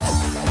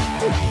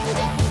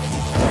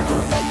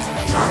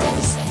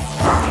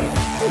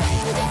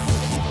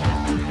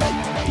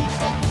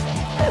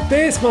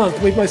This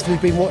month, we've mostly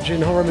been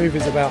watching horror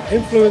movies about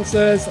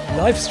influencers,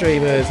 live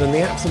streamers, and the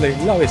absolute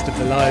lowest of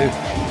the low,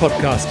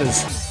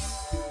 podcasters.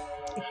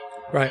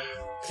 Right.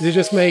 Is it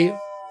just me,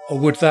 or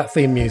would that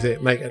theme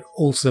music make an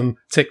awesome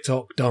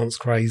TikTok dance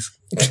craze?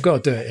 I've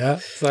got to do it, yeah?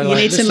 So, you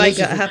need to make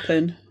that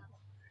happen.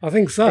 I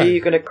think so. Are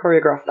you going to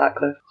choreograph that,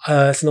 Cliff?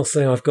 It's not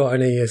something I've got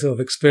any sort of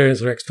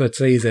experience or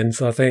expertise in,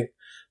 so I think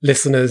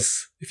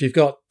listeners, if you've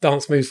got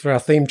dance moves for our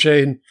theme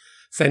tune,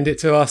 send it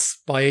to us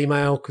by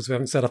email, because we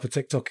haven't set up a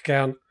TikTok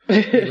account.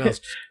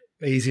 Email's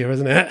easier,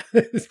 isn't it?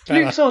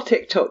 Luke's our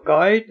TikTok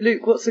guy.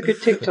 Luke, what's a good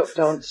TikTok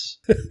dance?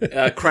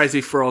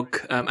 Crazy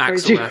Frog,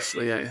 Axel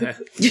Ashley, yeah.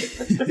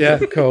 Yeah,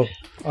 cool.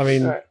 I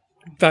mean,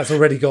 that's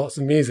already got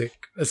some music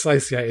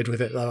associated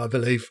with it, though, I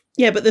believe.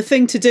 Yeah, but the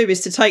thing to do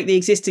is to take the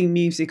existing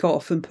music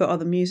off and put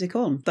other music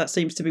on. That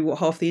seems to be what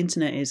half the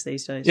internet is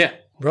these days. Yeah.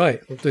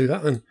 Right, we'll do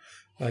that then,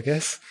 I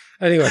guess.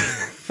 Anyway,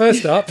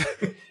 first up...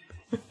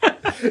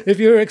 If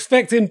you were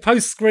expecting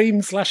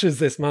post-Scream slashers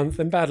this month,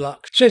 then bad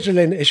luck.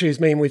 Scheduling issues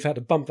mean we've had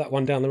to bump that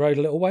one down the road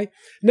a little way.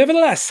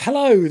 Nevertheless,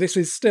 hello, this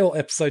is still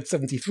episode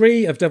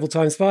 73 of Devil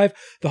Times 5,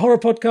 the horror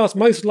podcast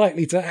most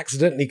likely to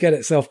accidentally get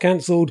itself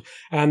cancelled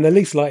and the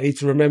least likely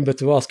to remember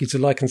to ask you to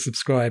like and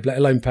subscribe, let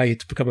alone pay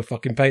to become a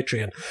fucking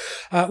Patreon.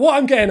 What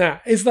I'm getting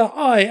at is that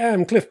I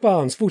am Cliff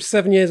Barnes,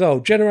 47 years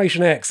old,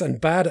 Generation X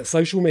and bad at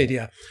social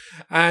media.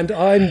 And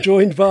I'm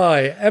joined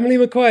by Emily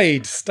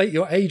McQuaid. State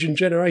your age and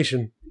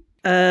generation.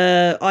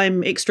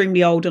 I'm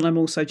extremely old and I'm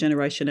also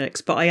Generation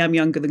X, but I am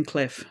younger than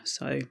Cliff,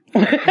 so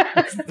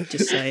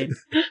just saying.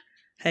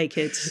 Hey,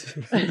 kids.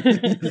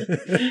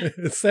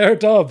 Sarah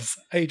Dobbs,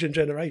 age and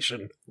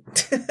generation.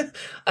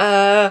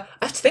 I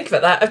have to think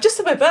about that. I've just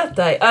had my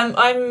birthday.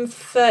 I'm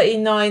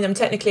 39. I'm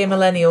technically a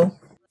millennial.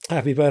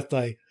 Happy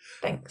birthday.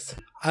 Thanks.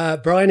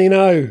 Brian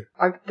Eno.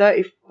 I'm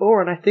 34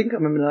 and I think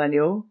I'm a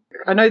millennial.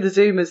 I know the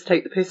Zoomers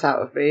take the piss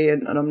out of me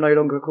and I'm no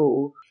longer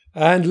cool.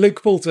 And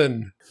Luke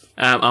Poulton.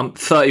 I'm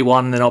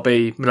 31 and I'll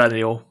be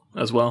millennial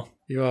as well.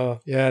 You are,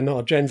 yeah, not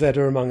a Gen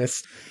Zer among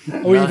us.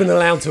 Are we even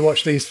allowed to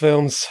watch these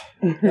films?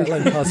 Let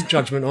alone pass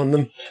judgment on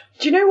them.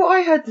 Do you know what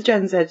I heard the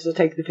Gen Zs are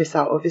taking the piss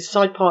out of is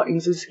side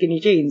partings and skinny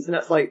jeans, and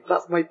that's my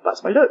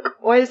look.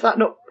 Why is that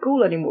not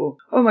cool anymore?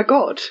 Oh my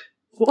god.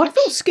 What? I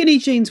thought skinny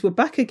jeans were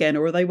back again,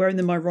 or are they wearing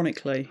them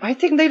ironically? I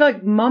think they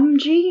like mum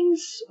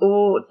jeans,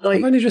 or like...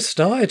 I've only just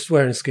started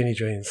wearing skinny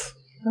jeans.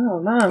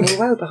 Oh man, we're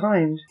well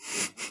behind.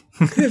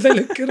 They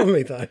look good on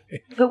me though.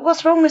 But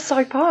what's wrong with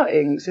side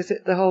partings? Is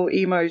it the whole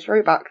emo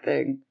throwback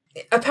thing?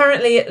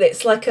 Apparently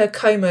it's like a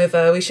comb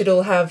over. We should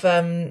all have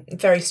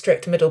very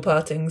strict middle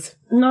partings.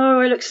 No,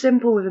 I look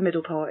simple with a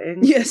middle parting.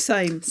 Yeah,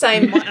 same.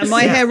 And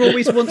my hair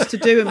always wants to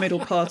do a middle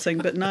parting,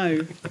 but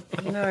no.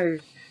 No.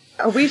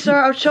 Are we so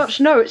out of touch?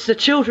 No, it's the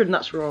children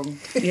that's wrong.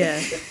 Yeah.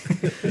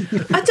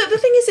 The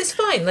thing is, it's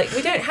fine. Like,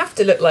 we don't have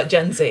to look like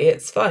Gen Z.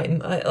 It's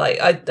fine.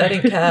 I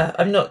don't care.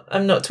 I'm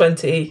not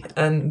 20,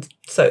 and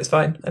so it's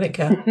fine. I don't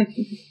care.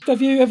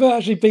 Have you ever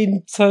actually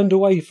been turned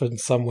away from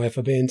somewhere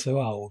for being too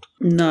old?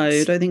 No,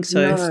 I don't think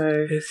so.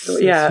 No. It's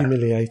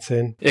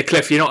humiliating. Yeah,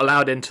 Cliff, you're not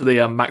allowed into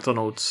the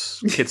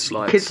McDonald's kids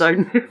slides. Kids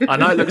zone. I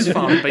know it looks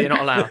fun, but you're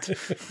not allowed.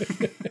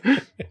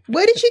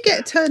 Where did you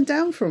get turned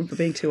down from for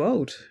being too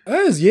old?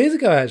 It was years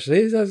ago, actually.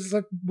 It was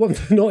like,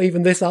 not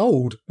even this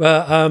old.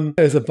 But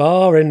there was a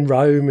bar in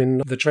Rome, in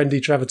the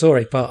trendy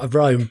Travatore part of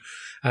Rome.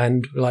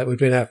 And like we'd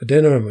been out for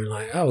dinner and we were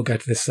like, oh, we'll go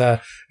to this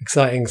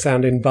exciting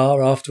sounding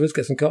bar afterwards,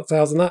 get some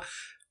cocktails and that.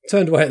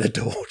 Turned away at the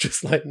door,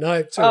 just like,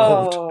 no, too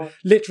old.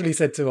 Literally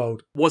said too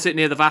old. Was it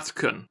near the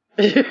Vatican?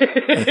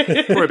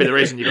 Probably the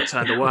reason you got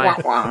turned away.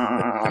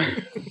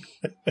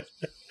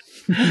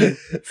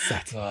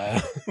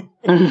 Satire.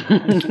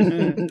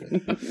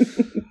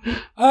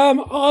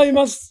 I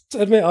must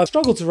admit, I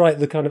struggled to write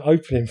the kind of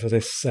opening for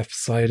this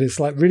episode. It's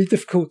like really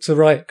difficult to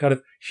write kind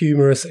of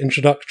humorous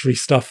introductory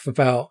stuff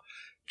about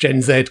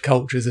Gen Z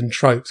cultures and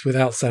tropes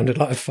without sounding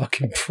like a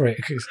fucking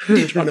prick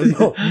who's trying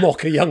to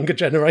mock a younger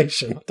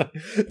generation. I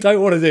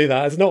don't want to do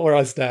that. It's not where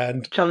I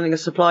stand. Channeling a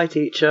supply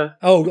teacher.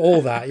 Oh,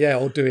 all that, yeah,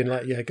 or doing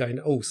like, yeah, going,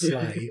 oh,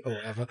 slay, or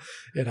whatever,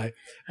 you know.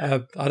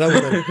 I don't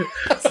want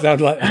to sound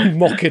like I'm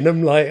mocking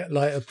them like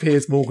a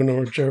Piers Morgan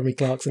or a Jeremy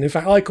Clarkson. In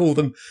fact, I call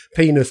them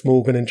Penis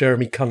Morgan and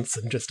Jeremy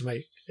Cunson, just to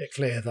make it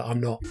clear that I'm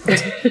not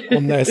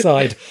on their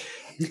side.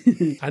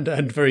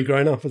 and very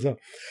grown up as well.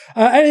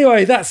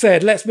 Anyway, that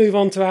said, let's move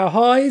on to our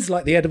highs,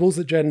 like the edibles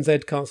that Gen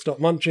Z can't stop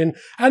munching,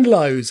 and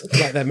lows,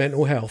 like their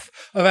mental health,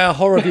 of our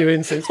horror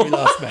viewing since we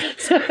last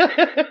met.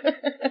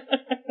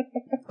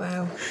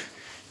 Wow.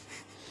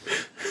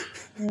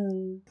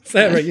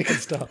 Sarah, you can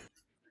start.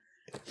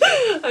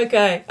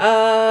 Okay.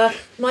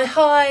 My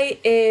high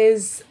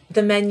is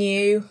The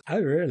Menu. Oh,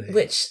 really?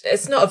 Which,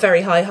 it's not a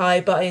very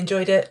high, but I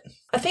enjoyed it.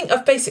 I think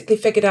I've basically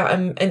figured out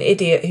I'm an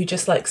idiot who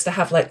just likes to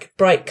have like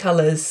bright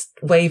colours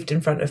waved in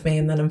front of me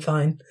and then I'm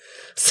fine.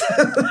 So,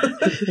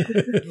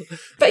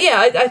 but yeah,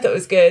 I thought it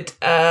was good.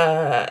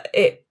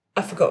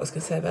 I forgot what I was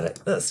going to say about it.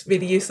 That's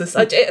really useless.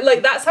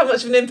 That's how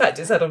much of an impact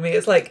it's had on me.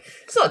 It's like,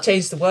 it's not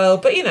changed the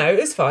world, but you know, it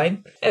was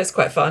fine. It was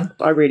quite fun.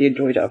 I really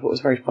enjoyed it. I thought it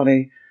was very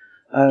funny.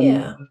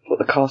 Yeah. I thought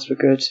the cast were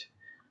good.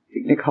 I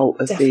think Nick Holt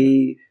as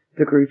the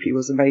groupie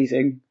was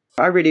amazing.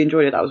 I really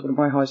enjoyed it. That was one of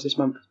my highs this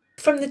month.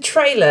 From the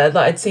trailer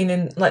that I'd seen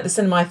in like the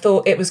cinema, I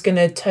thought it was going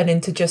to turn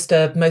into just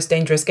a Most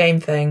Dangerous Game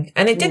thing,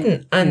 and it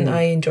didn't. And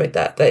I enjoyed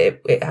that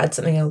it had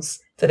something else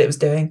that it was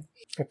doing.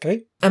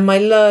 Okay. And my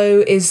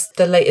low is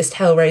the latest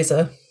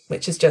Hellraiser,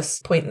 which is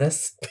just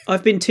pointless.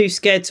 I've been too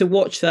scared to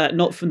watch that,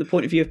 not from the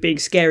point of view of being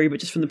scary, but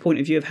just from the point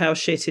of view of how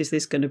shit is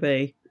this going to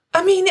be.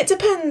 I mean, it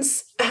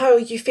depends how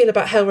you feel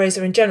about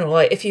Hellraiser in general.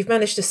 Like, if you've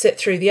managed to sit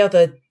through the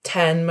other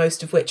 10,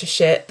 most of which are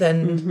shit,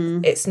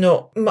 then it's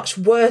not much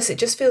worse. It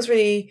just feels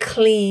really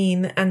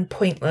clean and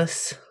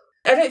pointless.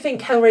 I don't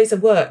think Hellraiser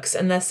works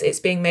unless it's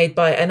being made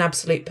by an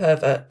absolute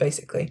pervert,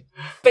 basically.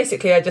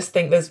 Basically, I just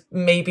think there's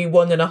maybe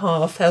 1.5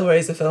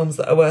 Hellraiser films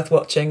that are worth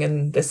watching,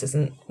 and this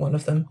isn't one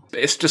of them.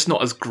 It's just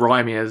not as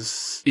grimy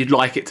as you'd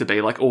like it to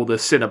be. Like, all the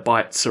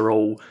Cinnabites are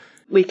all...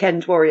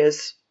 Weekend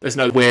Warriors. There's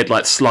no weird,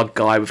 like, slug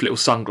guy with little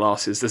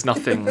sunglasses. There's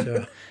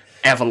nothing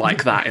ever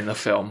like that in the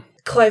film.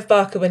 Clive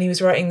Barker, when he was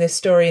writing this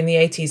story in the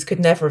 80s, could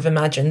never have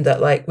imagined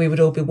that, like, we would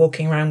all be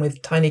walking around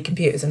with tiny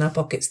computers in our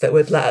pockets that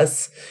would let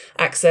us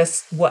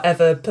access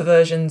whatever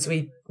perversions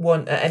we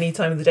want at any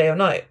time of the day or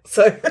night.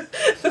 So,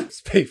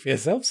 Speak for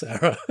yourself,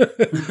 Sarah.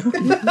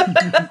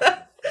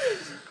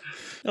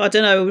 I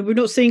don't know. We've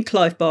not seen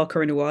Clive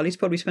Barker in a while. He's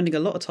probably spending a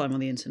lot of time on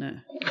the internet.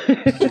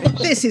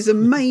 This is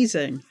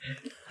amazing.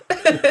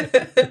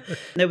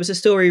 There was a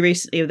story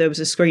recently, there was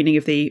a screening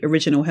of the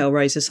original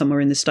Hellraiser somewhere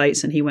in the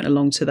States, and he went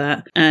along to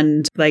that,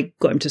 and they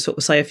got him to sort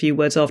of say a few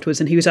words afterwards,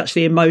 and he was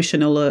actually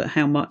emotional at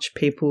how much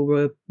people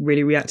were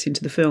really reacting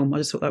to the film. I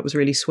just thought that was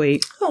really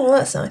sweet. oh, well,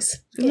 that's nice.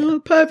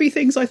 Oh, pervy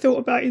things I thought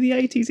about in the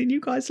 80s, and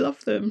you guys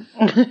love them.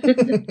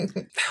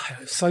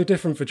 So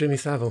different for Jimmy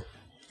Savile.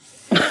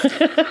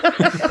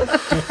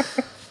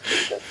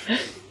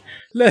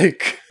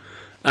 Luke.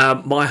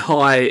 My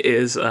high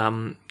is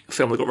a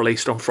film that got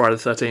released on Friday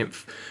the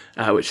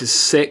 13th, which is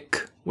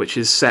Sick, which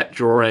is set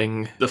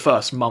during the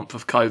first month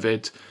of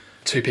COVID.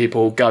 2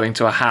 people going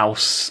to a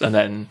house and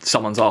then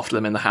someone's after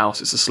them in the house.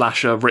 It's a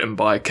slasher written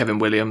by Kevin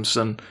Williams,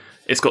 and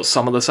it's got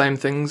some of the same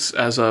things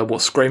as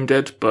what Scream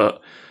did,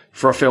 but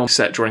for a film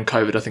set during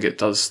COVID, I think it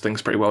does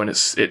things pretty well, and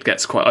it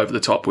gets quite over the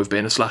top with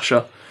being a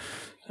slasher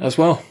as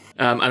well.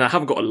 And I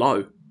haven't got a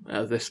low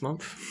this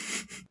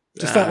month.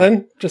 Just that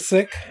then? Just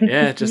Sick?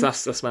 Yeah, just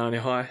that's my only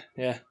high.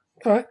 Yeah.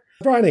 All right.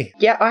 Bryony.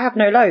 Yeah, I have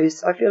no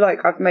lows. I feel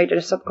like I've made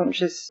a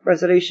subconscious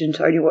resolution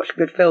to only watch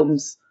good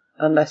films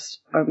unless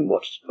I'm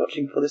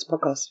watching for this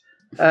podcast.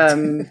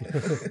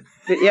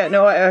 But yeah,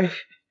 no, I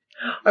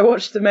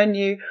watched The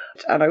Menu,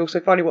 and I also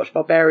finally watched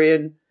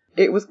Barbarian.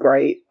 It was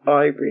great.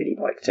 I really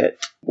liked it.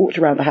 Walked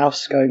around the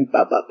house going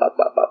ba ba ba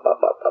ba ba ba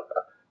ba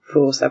ba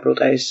for several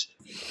days,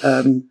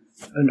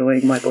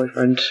 annoying my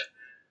boyfriend.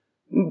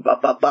 Ba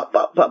ba ba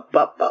ba ba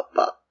ba ba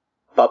ba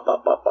ba ba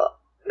ba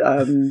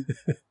ba.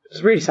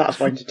 It's really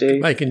satisfying to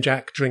do. Making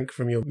Jack drink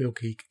from your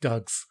Milky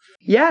Dugs.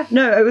 Yeah,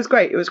 no, it was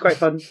great. It was great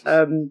fun.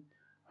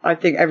 I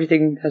think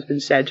everything has been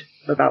said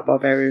about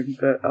Barbarian,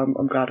 but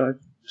I'm glad I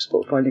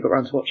finally got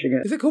around to watching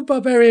it. Is it called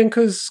Barbarian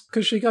because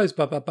she goes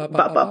ba ba ba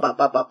ba ba ba?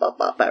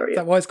 Barbarian. Is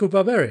that why it's called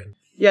Barbarian?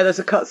 Yeah, there's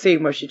a cut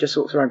scene where she just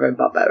walks around going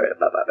Barbarian,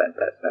 Barbarian,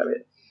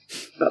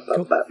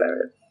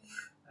 Barbarian.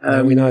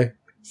 Now we know.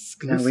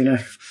 Now we know.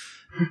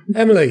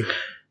 Emily.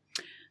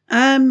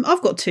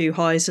 I've got 2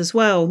 highs as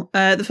well.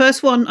 The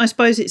first one, I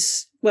suppose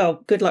it's,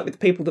 well, good luck with the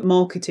people that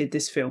marketed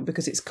this film,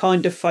 because it's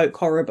kind of folk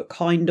horror, but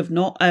kind of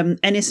not.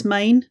 Ennis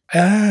Main.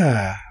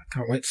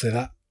 Can't wait to see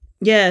that.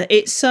 Yeah,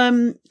 it's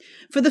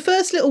for the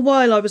first little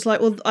while I was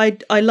like, well,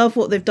 I love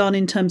what they've done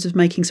in terms of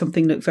making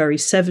something look very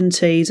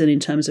 70s, and in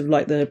terms of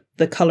like the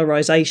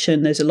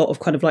colorization. There's a lot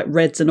of kind of like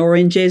reds and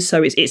oranges,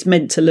 so it's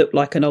meant to look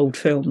like an old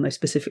film. They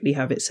specifically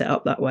have it set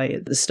up that way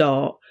at the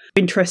start.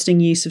 Interesting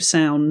use of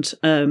sound,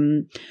 a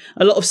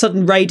lot of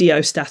sudden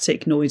radio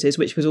static noises,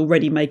 which was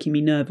already making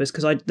me nervous,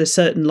 because there's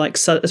certain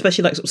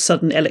especially like sort of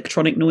sudden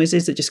electronic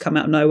noises that just come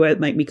out of nowhere that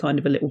make me kind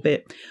of a little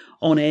bit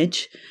on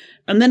edge.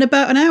 And then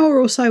about an hour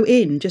or so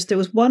in, there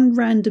was one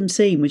random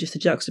scene with just a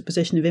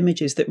juxtaposition of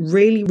images that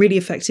really, really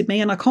affected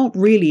me. And I can't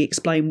really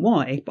explain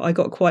why, but I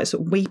got quite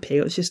sort of weepy.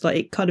 It was just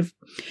like,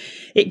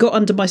 it got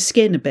under my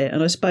skin a bit.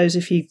 And I suppose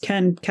if you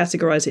can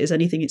categorise it as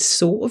anything, it's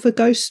sort of a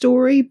ghost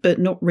story, but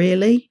not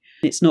really.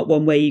 It's not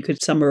one where you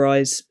could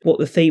summarise what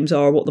the themes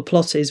are or what the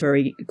plot is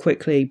very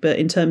quickly. But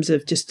in terms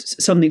of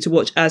just something to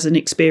watch as an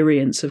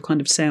experience of kind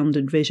of sound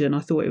and vision, I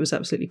thought it was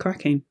absolutely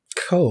cracking.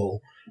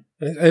 Cool.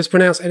 It's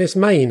pronounced Ennis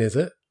Main, is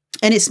it?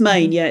 Ennis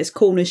Main, yeah. It's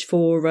Cornish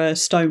for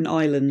Stone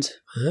Island.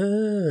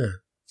 So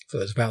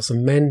it's about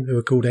some men who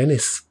are called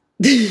Ennis.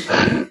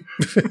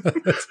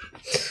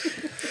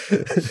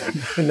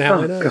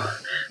 Now I know.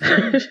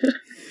 God.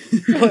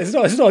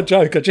 It's not a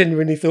joke. I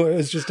genuinely thought it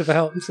was just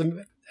about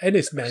some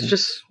Ennis men.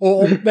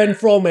 Or men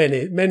from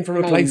Ennis, men from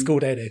a place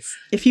called Ennis.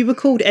 If you were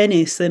called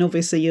Ennis, then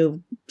obviously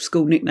your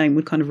school nickname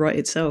would kind of write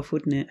itself,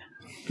 wouldn't it?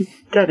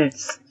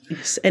 Dennis.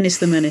 Yes, Ennis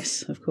the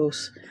Menace, of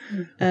course.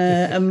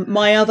 And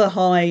my other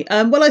high,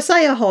 well, I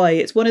say a high,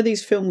 it's one of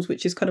these films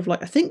which is kind of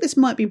like, I think this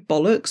might be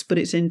bollocks, but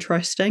it's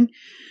interesting.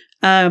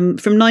 From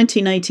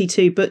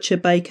 1982, Butcher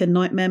Baker,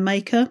 Nightmare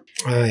Maker.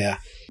 Oh, yeah.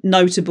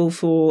 Notable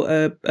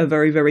for a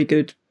very, very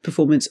good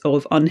performance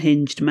of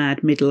unhinged,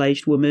 mad,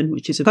 middle-aged woman,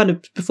 which is a kind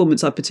of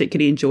performance I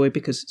particularly enjoy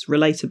because it's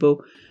relatable.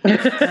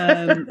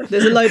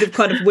 There's a load of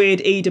kind of weird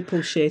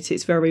Oedipal shit.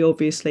 It's very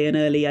obviously an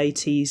early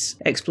 80s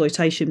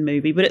exploitation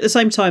movie, but at the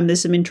same time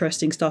there's some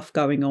interesting stuff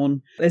going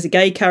on. There's a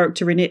gay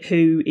character in it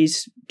who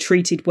is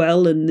treated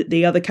well, and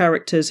the other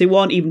characters who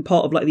aren't even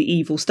part of like the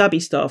evil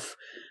stabby stuff,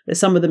 there's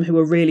some of them who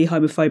are really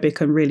homophobic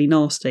and really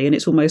nasty, and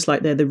it's almost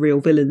like they're the real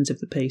villains of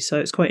the piece. So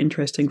it's quite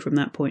interesting from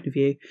that point of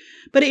view.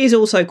 But it is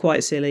also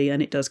quite silly, and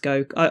it does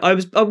go. I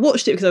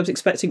watched it because I was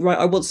expecting, right,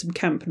 I want some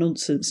camp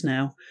nonsense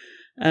now.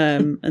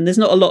 And there's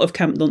not a lot of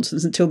camp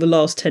nonsense until the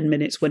last 10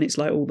 minutes when it's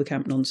like all the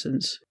camp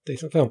nonsense.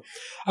 Decent film.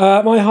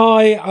 My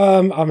high,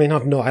 I mean,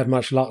 I've not had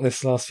much luck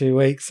this last few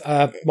weeks.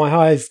 My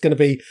high is going to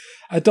be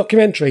a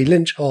documentary,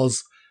 Lynch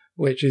Oz,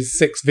 which is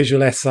 6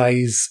 visual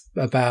essays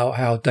about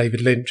how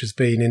David Lynch has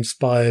been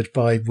inspired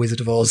by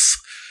Wizard of Oz.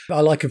 I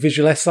like a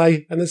visual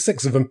essay, and there's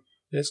 6 of them.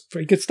 It's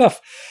pretty good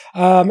stuff.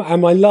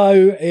 And my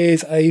low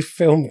is a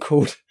film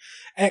called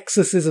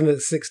Exorcism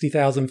at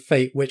 60,000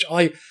 Feet, which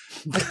I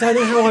don't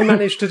know how I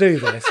managed to do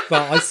this,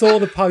 but I saw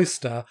the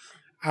poster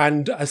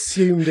and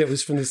assumed it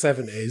was from the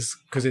 70s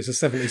because it's a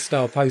 70s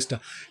style poster.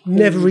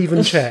 Never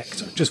even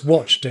checked, just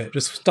watched it,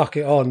 just stuck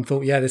it on,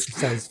 thought, yeah, this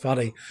sounds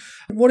funny.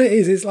 What it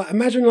is like,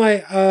 imagine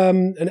like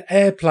an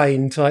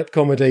Airplane type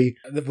comedy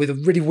with a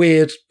really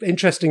weird,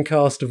 interesting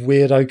cast of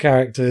weirdo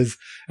characters.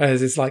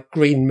 There's this like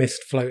green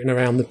mist floating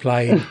around the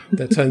plane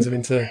that turns them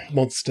into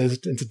monsters,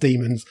 into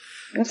demons.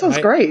 That sounds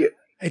great.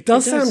 It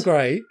does sound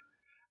great,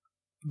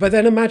 but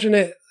then imagine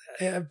it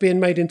being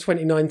made in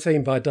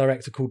 2019 by a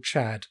director called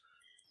Chad.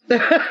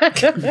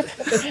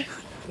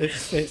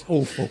 It's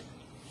awful.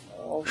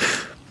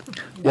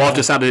 Well, I've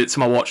just added it to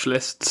my watch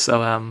list,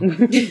 so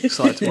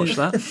excited to watch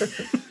that.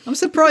 I'm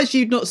surprised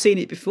you'd not seen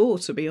it before,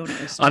 to be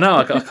honest. I know,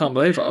 I can't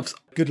believe it.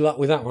 Good luck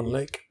with that one,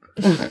 Luke.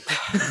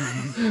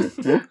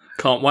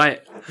 Can't wait.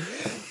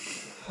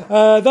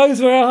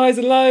 Those were our highs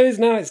and lows.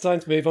 Now it's time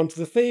to move on to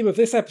the theme of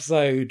this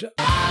episode.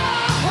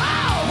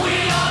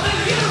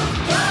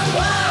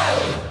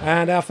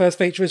 And our first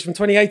feature is from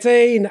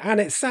 2018, and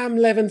it's Sam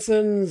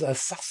Levinson's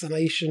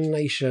Assassination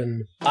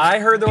Nation. I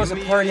heard there was a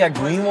party at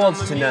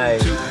Greenwald's tonight.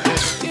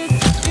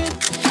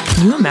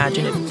 Can you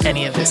imagine if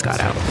any of this got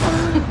out?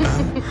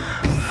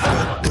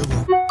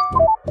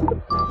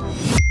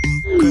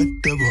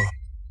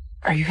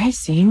 Are you guys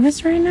seeing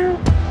this right now?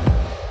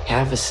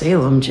 Half of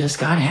Salem just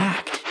got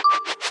hacked.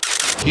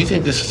 Do you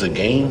think this is a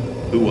game?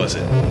 Who was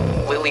it?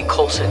 Lily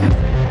Colson.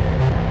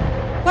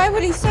 Why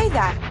would he say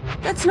that?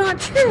 That's not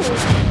true.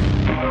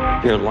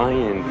 You're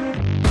lying.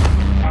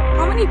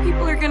 How many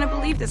people are going to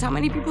believe this? How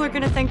many people are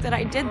going to think that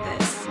I did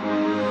this?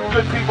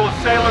 Good people of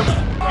Salem,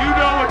 you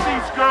know what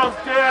these girls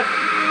did?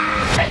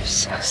 I'm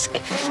so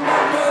scared.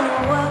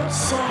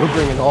 We're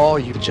bringing all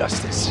you to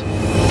justice.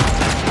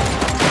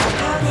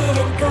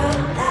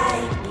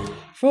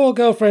 4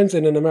 girlfriends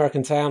in an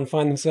American town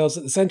find themselves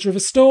at the centre of a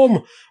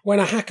storm when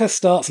a hacker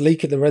starts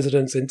leaking the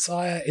residents'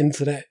 entire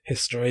internet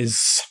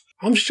histories.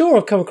 I'm sure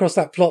I've come across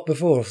that plot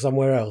before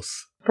somewhere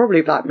else.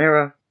 Probably Black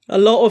Mirror. A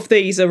lot of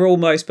these are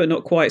almost, but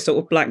not quite,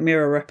 sort of Black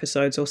Mirror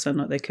episodes, or sound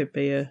like they could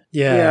be a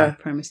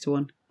premise to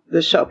one.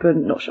 The Shut Up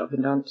and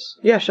Dance.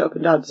 Yeah, Shut Up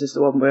and Dance is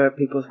the one where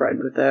people are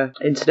threatened with their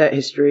internet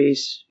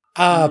histories.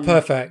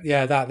 Perfect.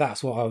 Yeah,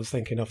 that's what I was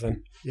thinking of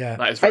then. Yeah,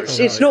 that is very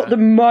it's not the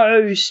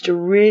most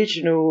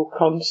original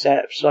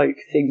concept, like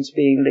things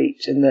being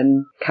leaked and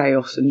then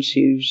chaos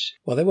ensues.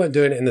 Well, they weren't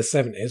doing it in the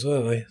 70s,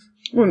 were they?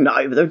 Well,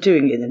 no, but they were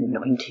doing it in the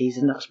 90s,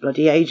 and that's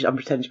bloody ages. I'm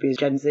pretending to be a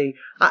Gen Z.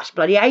 That's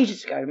bloody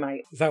ages ago,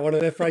 mate. Is that one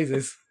of their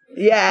phrases?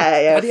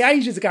 Yeah. Bloody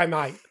ages ago,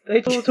 mate.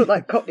 They all talk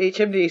like Cockney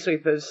chimney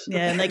sweepers.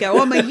 Yeah, and they go,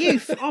 I'm a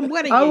youth. I'm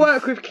wedding I youth.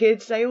 work with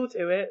kids. They all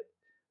do it.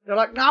 They're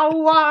like,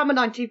 no, I'm a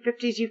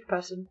 1950s youth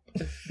person.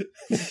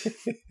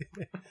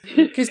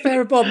 Kiss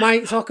pair of bob,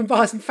 mate, so I can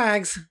buy some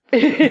fags.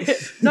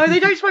 No, they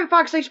don't smoke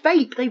fags. They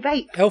vape. They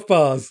vape. Elf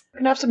bars. You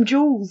can have some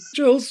Juuls.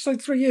 Juuls, so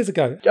 3 years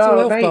ago. It's all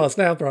elf mate. bars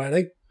now,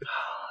 Bryony.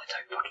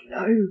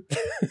 No.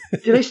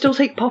 Do they still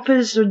take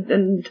poppers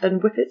and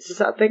whippets? Is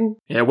that a thing?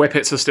 Yeah,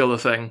 whippets are still a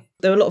thing.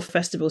 There were a lot of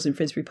festivals in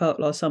Finsbury Park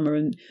last summer,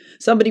 and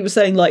somebody was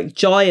saying like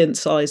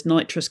giant-sized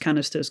nitrous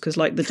canisters because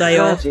like the day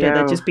after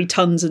there'd just be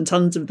tons and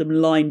tons of them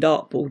lined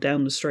up all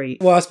down the street.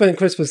 Well, I spent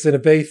Christmas in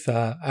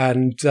Ibiza,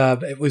 and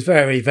it was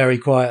very, very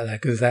quiet there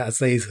because it's out of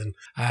season.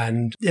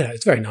 And,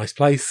 it's a very nice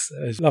place.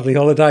 It was a lovely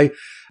holiday.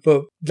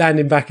 But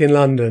landing back in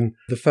London,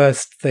 the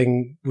first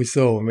thing we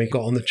saw when we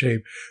got on the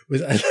tube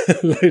was a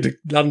load of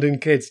London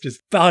kids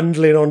just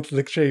bundling onto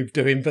the tube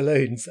doing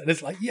balloons. And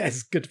it's like,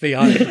 yes, good to be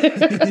home.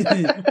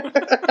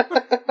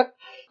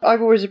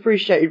 I've always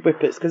appreciated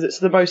whippets because it's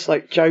the most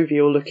like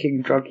jovial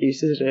looking drug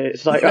use, isn't it?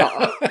 It's like,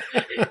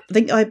 I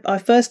think I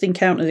first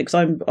encountered it because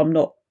I'm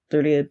not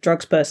really a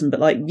drugs person, but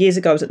like years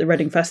ago I was at the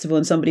Reading Festival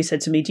and somebody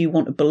said to me, do you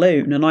want a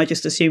balloon? And I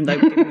just assumed they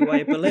were giving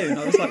away a balloon.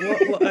 I was like,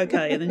 what?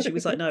 Okay. And then she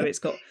was like, no, it's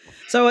got...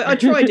 So I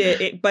tried it.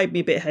 It made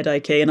me a bit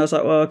headachy and I was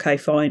like, well, okay,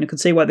 fine. I can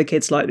see why the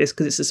kids like this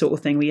because it's the sort of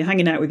thing where you're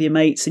hanging out with your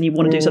mates and you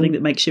want to do something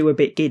that makes you a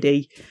bit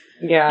giddy.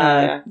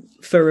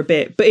 For a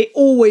bit. But it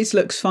always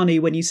looks funny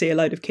when you see a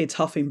load of kids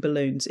huffing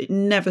balloons. It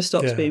never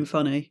stops being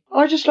funny.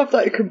 I just love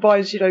that it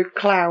combines,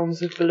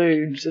 clowns with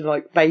balloons and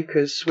like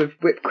bakers with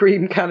whipped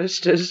cream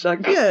canisters.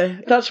 Like,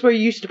 that's where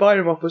you used to buy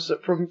them off, was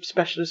from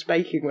specialist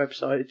baking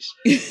websites.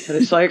 And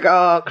it's like,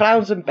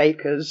 clowns and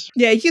bakers.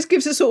 Yeah, it just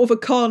gives a sort of a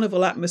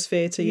carnival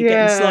atmosphere to you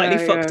getting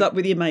slightly fucked up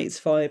with your mates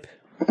vibe.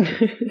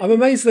 I'm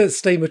amazed that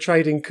Steamer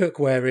Trading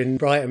Cookware in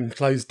Brighton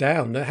closed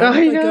down. How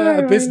did they go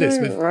out of business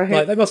with? Right.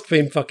 Like, they must have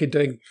been fucking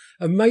doing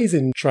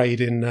amazing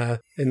trade in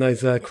those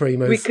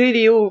creamers. We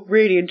clearly all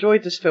really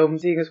enjoyed this film,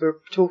 seeing as we're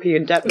talking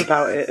in depth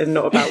about it and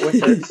not about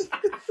Whippets.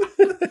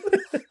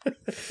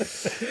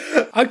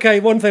 Okay,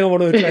 one thing I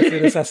want to address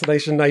in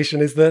Assassination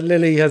Nation is that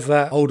Lily has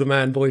that older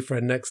man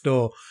boyfriend next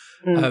door,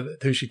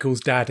 who she calls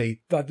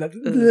Daddy. Why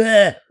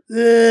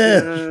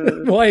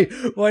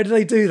do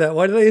they do that?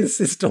 Why do they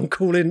insist on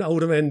calling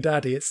older men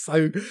Daddy? It's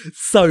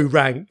so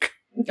rank.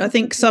 I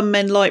think some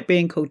men like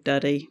being called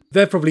Daddy.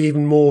 They're probably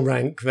even more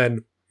rank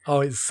than...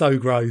 Oh, it's so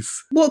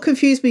gross. What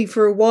confused me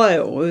for a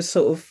while was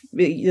sort of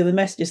the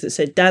messages that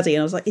said Daddy,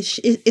 and I was like,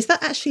 is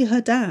that actually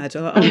her dad?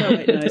 I'm like, oh, no,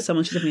 wait, no, it's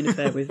someone she's having an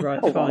affair with,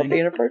 right, fine. Being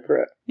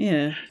inappropriate.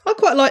 Yeah. I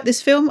quite like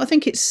this film. I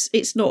think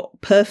it's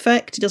not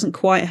perfect. It doesn't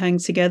quite hang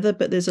together,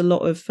 but there's a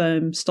lot of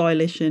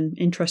stylish and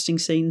interesting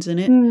scenes in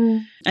it.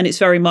 And it's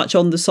very much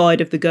on the side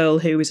of the girl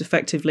who is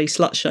effectively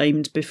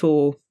slut-shamed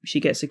before she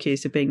gets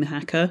accused of being the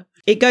hacker.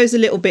 It goes a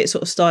little bit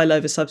sort of style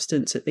over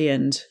substance at the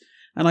end.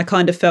 And I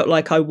kind of felt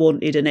like I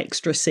wanted an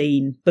extra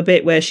scene, the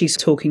bit where she's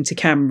talking to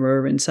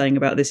camera and saying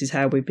about this is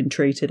how we've been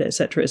treated,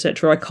 etc.,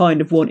 etc. I kind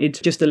of wanted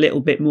just a little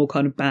bit more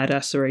kind of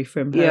badassery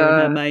from her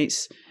and her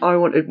mates. I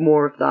wanted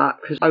more of that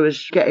because I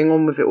was getting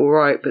on with it all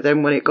right, but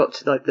then when it got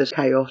to like this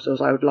chaos,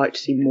 I would like to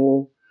see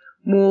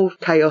more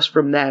chaos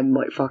from them,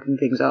 like fucking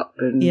things up.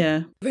 And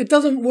it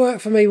doesn't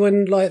work for me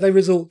when like they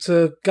resort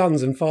to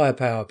guns and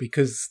firepower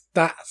because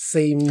that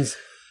seems...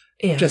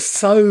 just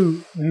so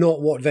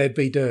not what they'd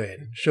be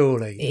doing,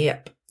 surely.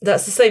 Yep.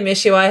 That's the same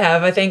issue I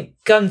have. I think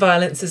gun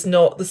violence is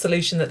not the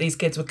solution that these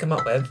kids would come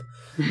up with.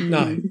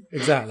 No,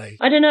 exactly.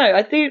 I don't know.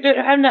 I think that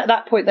at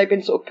that point they've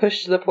been sort of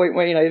pushed to the point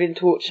where, they've been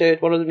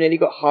tortured, one of them nearly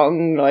got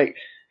hung, like,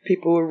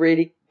 people were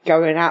really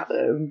going at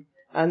them,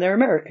 and they're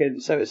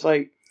American, so it's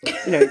like,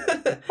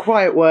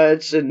 quiet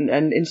words and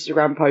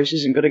Instagram posts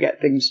isn't going to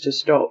get things to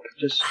stop,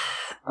 just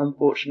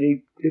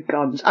unfortunately with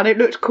guns. And it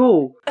looked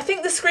cool. I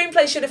think the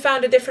screenplay should have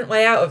found a different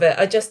way out of it.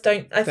 I just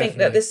don't... I think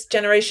that this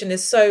generation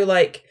is so,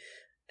 like,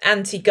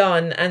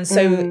 anti-gun and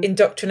so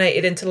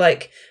indoctrinated into,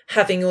 like,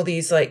 having all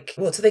these, like,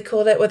 what do they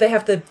call it? Where they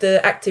have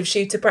the active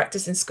shooter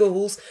practice in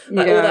schools,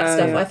 like all that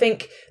stuff. I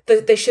think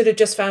that they should have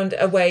just found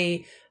a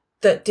way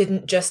that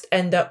didn't just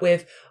end up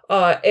with...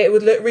 it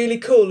would look really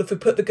cool if we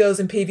put the girls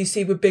in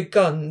PVC with big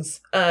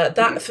guns.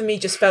 That for me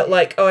just felt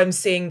like, I'm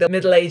seeing the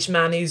middle-aged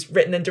man who's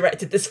written and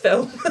directed this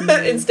film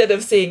instead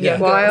of seeing young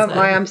girls.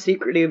 I am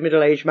secretly a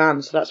middle-aged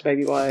man, so that's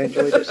maybe why I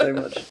enjoyed it so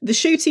much. The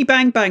shooty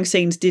bang bang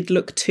scenes did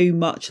look too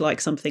much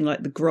like something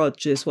like The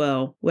Grudge as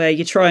well, where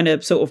you're trying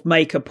to sort of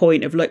make a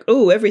point of like,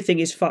 everything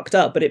is fucked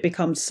up, but it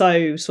becomes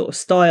so sort of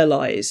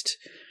stylized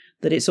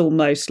that it's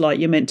almost like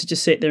you're meant to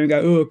just sit there and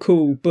go,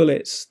 cool,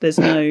 bullets. There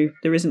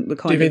isn't the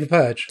kind of... Do you mean The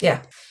Purge?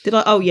 Yeah. Did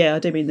I? Oh, yeah, I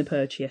do mean The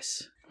Purge,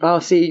 yes. Oh,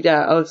 see,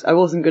 I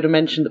wasn't going to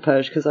mention The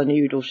Purge because I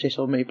knew you'd all shit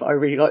on me, but I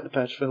really like The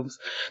Purge films.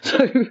 So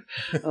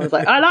I was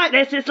like, I like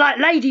this, it's like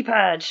Lady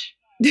Purge.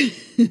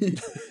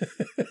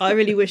 I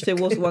really wish there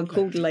was one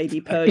called Lady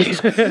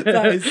Purge.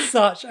 That is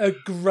such a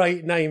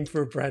great name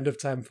for a brand of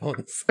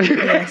tampons.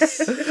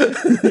 Yes.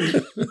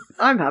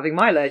 I'm having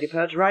my Lady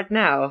Purge right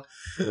now.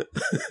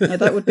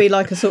 That would be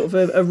like a sort of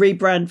a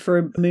rebrand for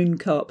a Moon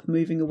Cup,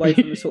 moving away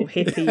from the sort of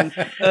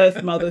hippie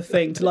Earth Mother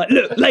thing to like,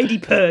 look, Lady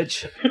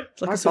Purge.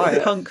 It's like a sort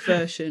of punk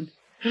version.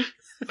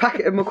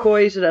 Packet of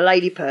McCoys and a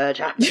Lady Purge,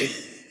 happy.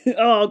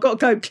 I've got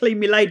to go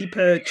clean my Lady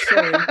Purge.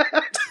 Sorry.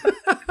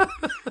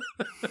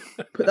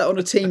 Put that on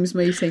a Teams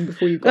meeting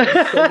before you've got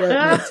a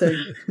work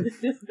meeting.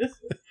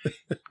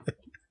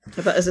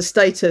 Have that as a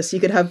status. You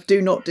could have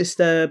do not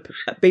disturb,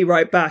 be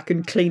right back,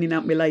 and cleaning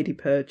out my Lady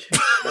Purge.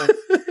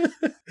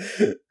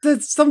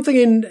 There's something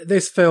in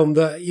this film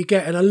that you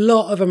get in a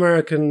lot of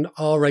American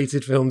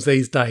R-rated films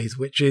these days,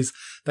 which is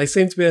they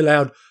seem to be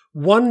allowed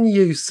one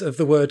use of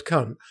the word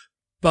cunt,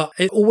 but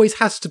it always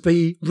has to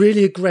be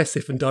really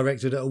aggressive and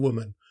directed at a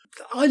woman.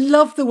 I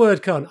love the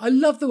word cunt,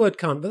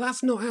 but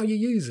that's not how you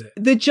use it.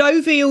 The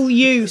jovial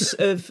use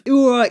of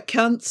all right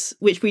cunts,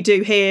 which we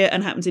do here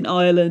and happens in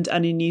Ireland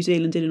and in New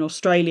Zealand and in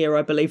Australia,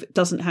 I believe, it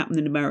doesn't happen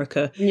in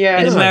America. Yeah,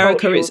 in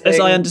America, it's,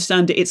 as I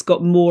understand it, it's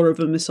got more of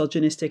a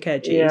misogynistic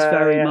edge. It's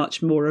very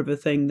much more of a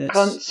thing that's...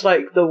 Cunt's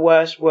like the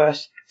worst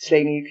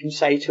thing you can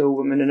say to a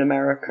woman in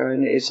America,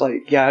 and it's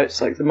like, yeah,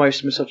 it's like the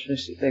most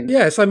misogynistic thing.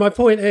 Yeah, so my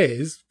point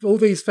is, all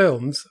these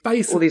films,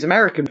 all these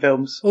American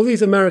films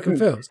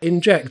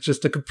inject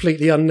just a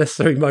completely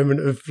unnecessary moment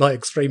of like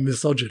extreme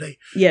misogyny.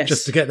 Yes.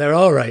 Just to get their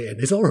R rating.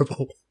 It's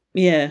horrible.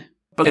 Yeah.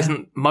 But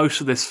isn't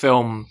most of this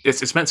film,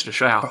 it's meant to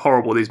show how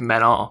horrible these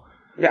men are.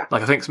 Yeah.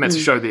 Like, I think it's meant to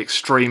show the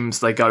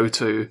extremes they go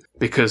to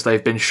because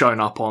they've been shown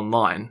up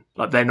online.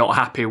 Like, they're not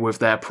happy with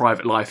their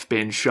private life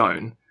being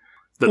shown,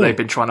 that they've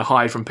been trying to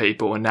hide from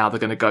people, and now they're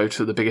going to go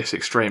to the biggest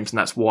extremes, and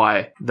that's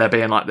why they're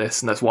being like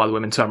this, and that's why the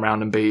women turn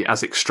around and be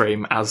as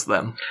extreme as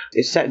them.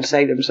 It's set in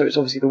Salem, so it's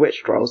obviously the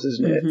witch trials,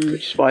 isn't it?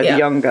 Which is why the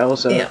young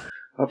girls are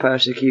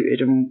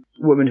persecuted, and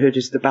womanhood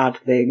is the bad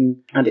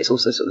thing, and it's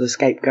also sort of the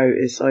scapegoat.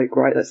 It's like,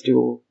 right, let's do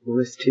all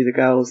this to the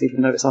girls,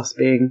 even though it's us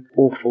being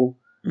awful.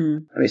 I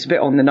mean, it's a bit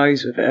on the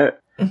nose with it.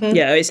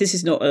 Yeah, this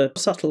is not a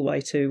subtle way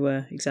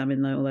to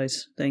examine all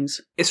those things.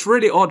 It's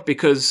really odd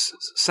because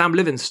Sam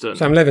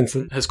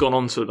Levinson has gone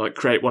on to like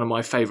create one of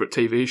my favourite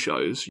TV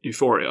shows,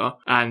 Euphoria,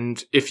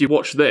 and if you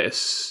watch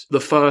this,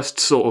 the first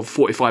sort of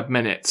 45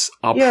 minutes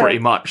are pretty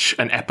much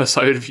an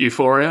episode of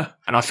Euphoria,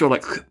 and I feel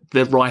like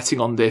the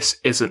writing on this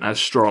isn't as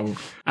strong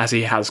as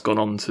he has gone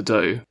on to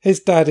do. His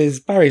dad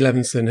is Barry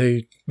Levinson,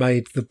 who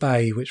made The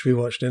Bay, which we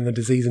watched in the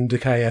Disease and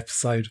Decay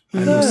episode,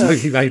 and also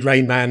he made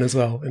Rain Man as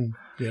well, and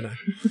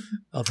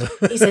other.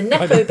 He's a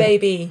Nepo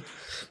baby.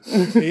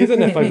 He is a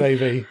Nepo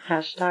baby.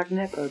 Hashtag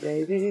Nepo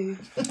baby.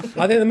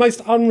 I think the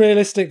most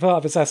unrealistic part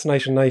of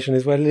Assassination Nation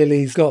is where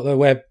Lily's got the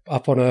web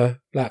up on her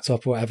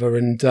laptop or whatever,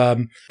 and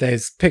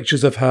there's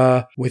pictures of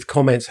her with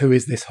comments, "Who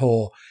is this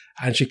whore?"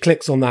 And she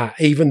clicks on that,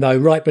 even though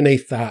right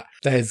beneath that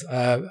there's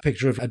a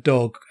picture of a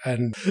dog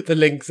and the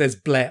link says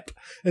Blep.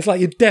 It's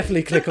like you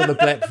definitely click on the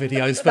Blep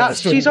videos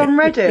first. She's on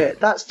Reddit.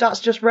 That's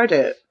just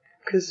Reddit.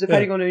 Because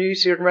depending on who you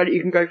see on Reddit,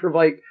 you can go from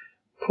like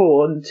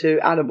porn to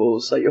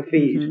animals, like your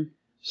feed.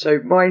 So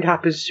mine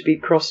happens to be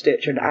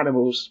cross-stitch and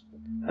animals.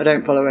 I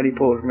don't follow any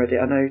porn from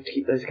Reddit. I know to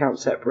keep those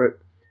accounts separate.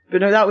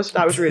 But no, that was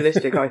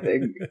realistic, I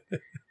think.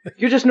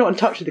 You're just not in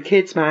touch with the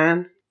kids,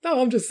 man. No,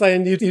 I'm just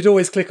saying you'd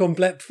always click on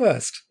Blep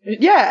first.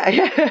 Yeah.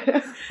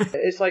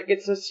 It's like,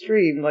 it's a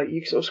stream. Like,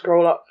 you sort of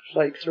scroll up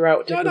like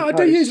throughout different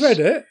posts. I do use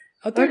Reddit.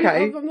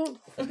 Okay. I'm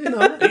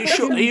not,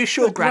 Are you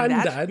sure,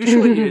 Grandad? You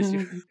sure you use?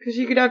 Because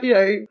you could have,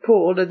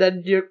 porn and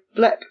then your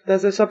Blep.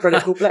 There's a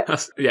subreddit called Blep.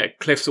 Yeah,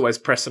 Cliff's always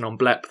pressing on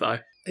Blep, though.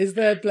 Is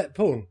there Blep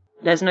porn?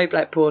 There's no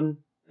Blep porn.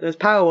 There's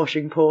power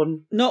washing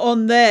porn. Not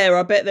on there.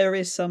 I bet there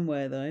is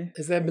somewhere, though.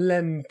 Is there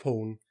Mlem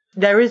porn?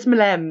 There is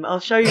Mlem. I'll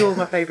show you all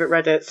my favourite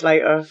Reddits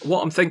later.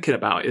 What I'm thinking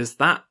about is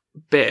that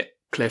bit,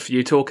 Cliff,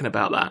 you talking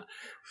about that,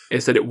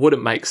 is that it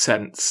wouldn't make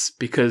sense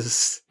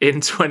because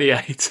in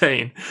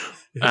 2018...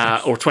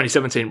 or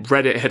 2017,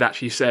 Reddit had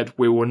actually said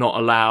we will not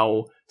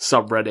allow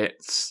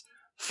subreddits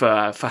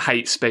for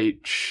hate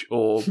speech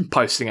or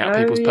posting out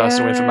people's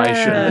personal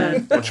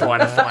information or trying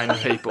to find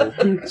people.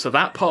 So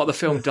that part of the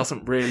film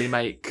doesn't really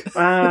make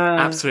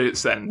absolute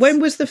sense. When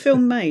was the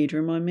film made,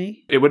 remind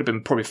me? It would have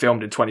been probably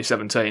filmed in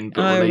 2017,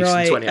 but released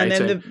in 2018.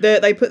 And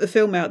then they put the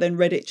film out, then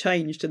Reddit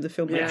changed and the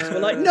filmmakers were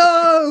like,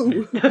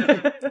 no!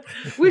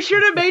 We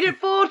should have made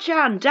it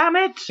 4chan, damn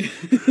it!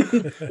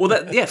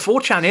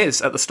 4chan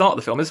is at the start of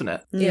the film, isn't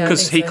it? Yeah,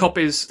 because he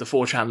copies the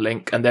 4chan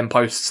link and then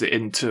posts it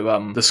into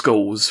the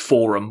school's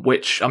forum,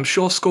 which I'm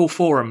sure school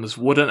forums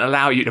wouldn't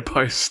allow you to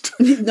post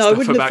no, I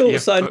wouldn't have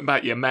thought so.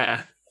 About your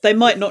mayor. They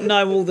might not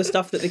know all the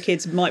stuff that the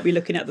kids might be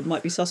looking at that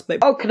might be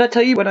suspect. Oh, can I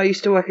tell you, when I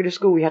used to work in a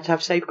school, we had to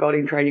have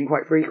safeguarding training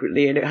quite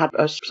frequently, and it had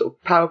a sort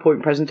of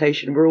PowerPoint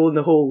presentation. We're all in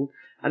the hall,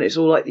 and it's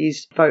all like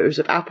these photos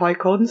of app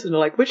icons, and they're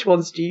like, which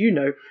ones do you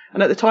know?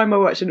 And at the time I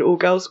worked in an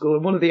all-girls school,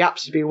 and one of the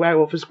apps to be aware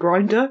of was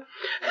Grindr,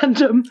 and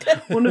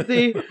one of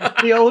the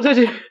older...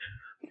 It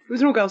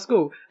was an all-girls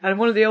school, and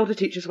one of the older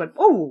teachers went,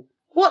 "Oh,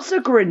 what's a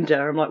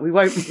Grindr?" I'm like, we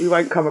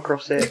won't come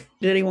across it.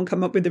 Did anyone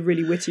come up with a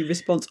really witty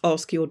response?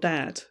 Ask your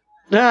dad.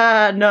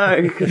 No.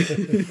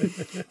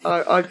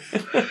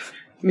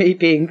 Me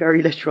being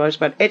very literal, I just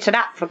went, it's an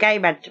app for gay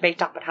men to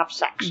meet up and have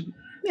sex.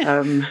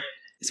 Yeah.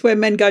 It's where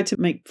men go to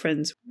make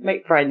friends.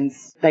 Make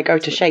friends. They go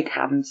to shake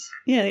hands.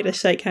 Yeah, they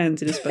shake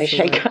hands in a special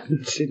way. They shake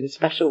hands in a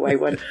special way.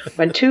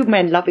 When two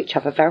men love each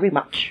other very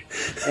much,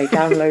 they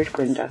download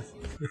Grindr.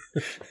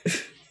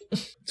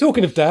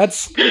 Talking of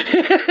dads,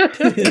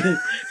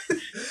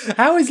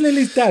 how is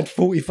Lily's dad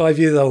 45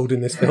 years old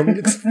in this film? He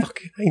looks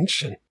fucking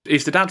ancient.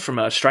 He's the dad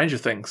from Stranger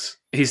Things.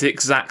 He's the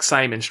exact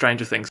same in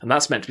Stranger Things, and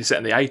that's meant to be set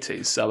in the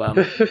 80s,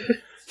 so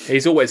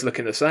he's always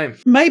looking the same.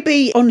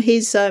 Maybe on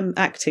his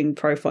acting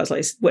profiles,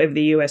 like whatever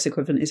the US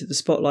equivalent is of the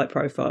Spotlight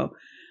profile,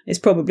 it's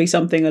probably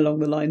something along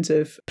the lines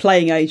of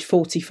playing age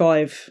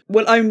 45,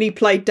 will only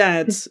play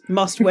dads,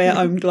 must wear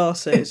own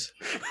glasses.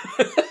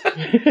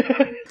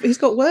 He's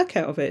got work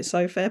out of it,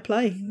 so fair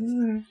play.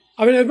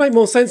 I mean, it would make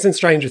more sense in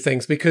Stranger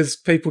Things because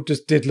people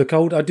just did look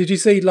older. Did you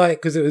see,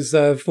 because it was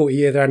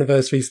 40-year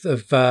anniversary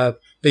of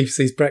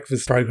BBC's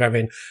breakfast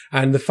programming,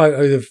 and the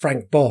photo of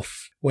Frank Boff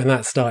when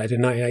that started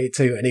in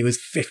 1982, and he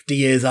was 50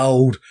 years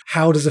old.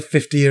 How does a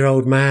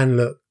 50-year-old man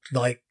look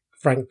like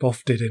Frank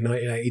Boff did in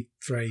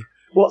 1983.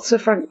 What's a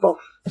Frank Boff?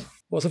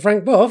 What's a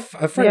Frank Boff?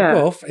 A Frank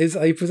Boff is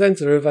a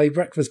presenter of a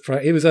breakfast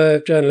program. He was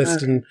a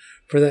journalist and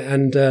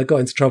got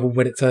into trouble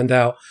when it turned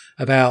out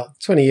about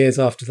 20 years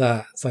after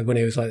that, so when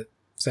he was like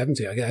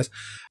 70, I guess,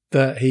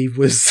 that he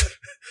was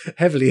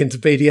heavily into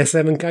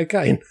BDSM and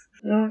cocaine.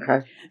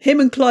 Okay. Him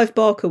and Clive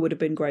Barker would have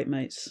been great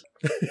mates.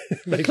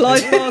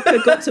 Clive Barker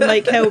got to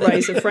make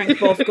Hellraiser. Frank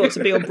Boff got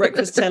to be on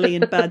breakfast telly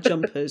in bad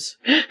jumpers.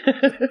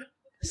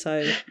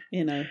 So,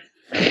 you know.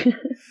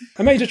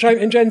 A major trope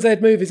in Gen Z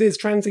movies is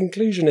trans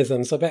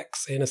inclusionism. So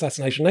Bex in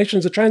Assassination Nation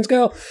is a trans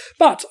girl,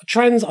 but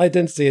trans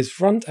identity is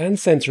front and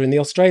centre in the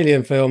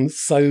Australian film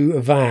So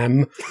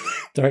Vam,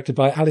 directed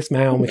by Alice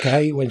Mao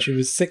McKay when she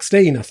was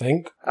 16, I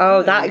think.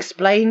 Oh, that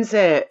explains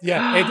it.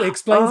 Yeah, it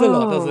explains a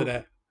lot, doesn't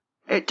it?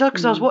 It does,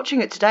 because I was watching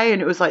it today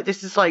and it was like,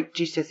 this is like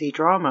GCSE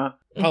drama.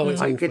 Oh,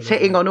 it's like awful, it's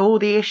hitting on all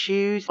the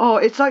issues. Oh,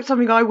 it's like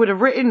something I would have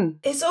written.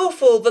 It's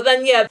awful, but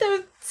then, they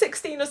were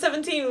 16 or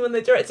 17 when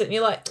they directed it, and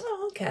you're like,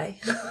 oh, okay.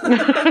 You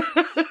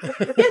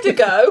had to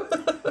go.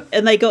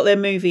 And they got their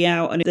movie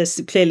out, and there's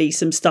clearly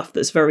some stuff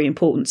that's very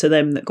important to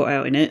them that got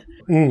out in it.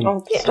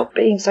 Oh, stop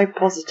being so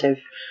positive.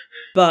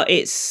 But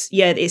it's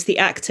the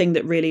acting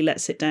that really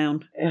lets it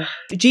down. Yeah.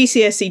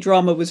 GCSE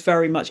drama was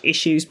very much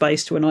issues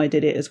based when I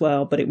did it as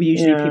well, but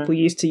people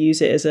used to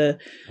use it as a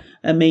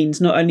means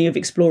not only of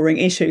exploring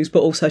issues but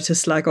also to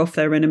slag off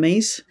their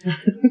enemies.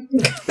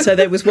 So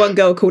there was one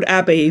girl called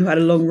Abby who had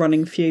a long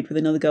running feud with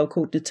another girl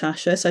called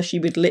Natasha, so she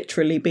would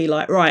literally be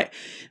like, right,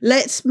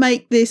 let's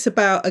make this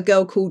about a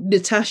girl called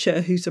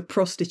Natasha who's a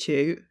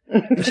prostitute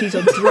and she's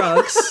on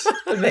drugs.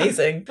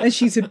 Amazing. And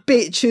she's a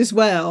bitch as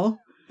well.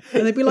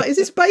 And they'd be like, is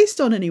this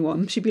based on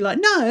anyone? She'd be like,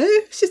 no,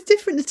 it's just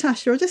different,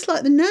 Natasha. I just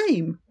like the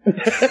name.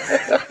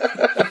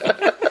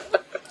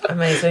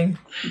 Amazing.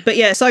 But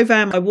yeah, So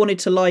Vam, I wanted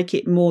to like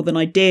it more than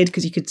I did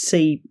because you could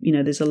see,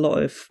 there's a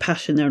lot of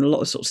passion there and a lot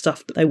of sort of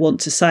stuff that they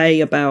want to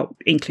say about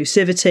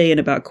inclusivity and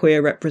about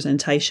queer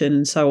representation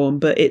and so on.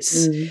 But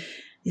it's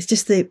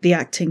just the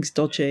acting's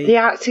dodgy. The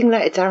acting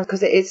let it down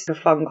because it is a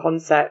fun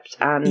concept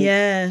and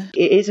it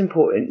is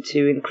important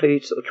to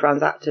include sort of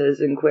trans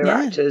actors and queer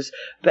actors,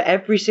 but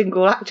every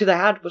single actor they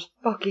had was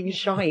fucking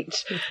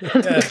shite.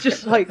 And it was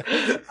just like,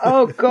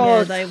 oh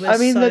god. Yeah,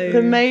 they were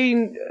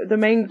the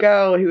main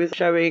girl who was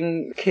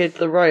showing Kid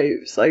the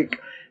ropes, like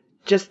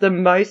just the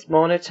most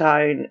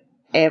monotone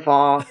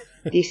ever.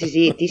 This is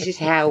it. This is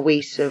how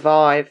we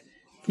survive.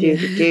 Do.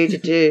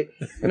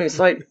 And it's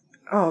like,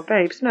 oh,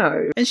 babes,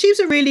 no. And she was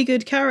a really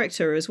good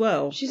character as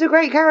well. She's a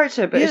great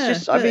character, but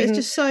it's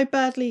just so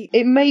badly.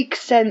 It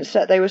makes sense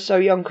that they were so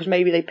young because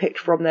maybe they picked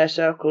from their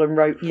circle and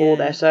wrote for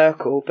their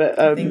circle. But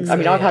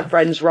I've had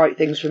friends write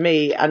things for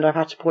me, and I've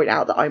had to point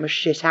out that I'm a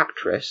shit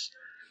actress.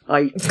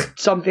 Like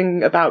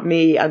something about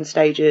me and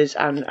stages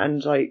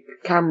and like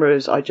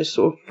cameras, I just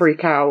sort of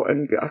freak out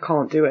and I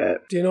can't do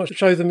it. Do you not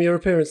show them your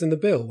appearance in the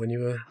bill when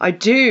you were? I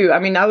do. I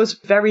mean, that was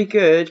very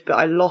good, but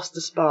I lost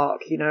the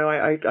spark.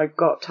 I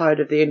got tired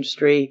of the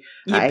industry.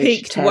 You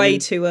peaked way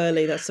too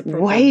early. That's the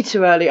problem. Way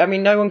too early. I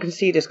mean, no one can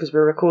see this because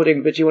we're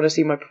recording. But do you want to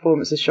see my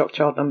performance as Shock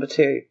Child number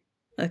 2?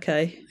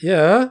 Okay.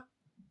 Yeah.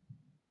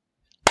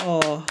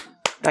 Oh,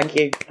 thank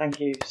you.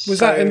 Was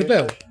that in the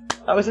bill?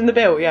 That was in the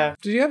bill, yeah.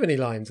 Did you have any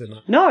lines in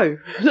that? No,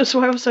 that's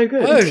why I was so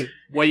good. Oh.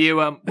 Were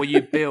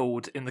you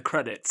billed in the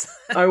credits?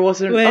 I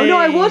wasn't. Oh no,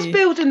 I was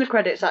billed in the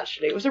credits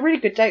actually. It was a really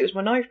good day. It was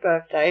my 9th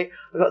birthday.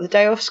 I got the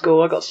day off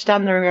school. I got to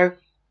stand there and go.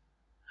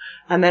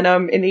 And then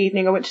in the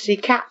evening I went to see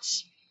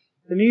Cats,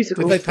 the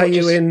musical. Did they pay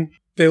you in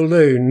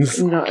balloons?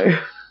 No,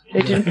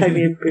 they didn't pay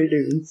me in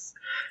balloons.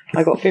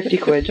 I got 50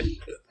 quid,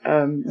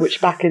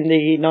 which back in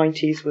the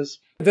 90s was.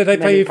 Did they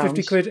pay you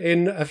 50 quid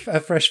in a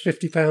fresh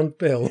 £50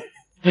 bill?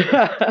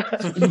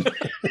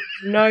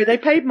 No, they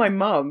paid my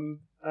mum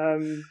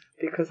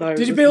because I.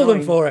 Did you bill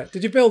them for it?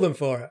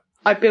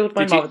 I billed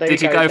my mum.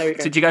 Did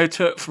you go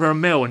to for a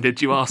meal and did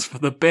you ask for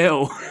the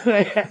bill?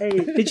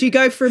 Did you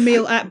go for a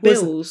meal at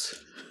Bill's?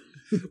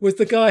 Was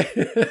the guy?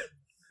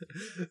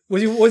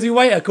 was your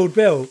waiter called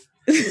Bill?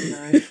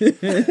 No.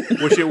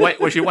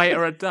 Was your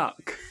waiter a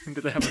duck?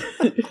 Did they have?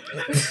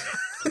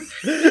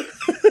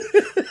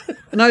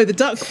 No,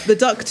 the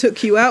duck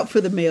took you out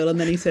for the meal, and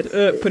then he said,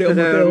 "Put it on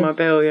my bill." On my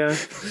bill, yeah.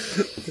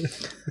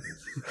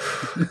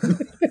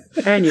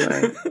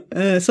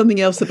 Anyway, something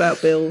else about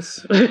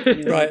bills.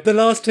 Right, the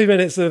last 2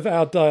 minutes of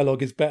our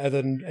dialogue is better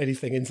than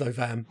anything in So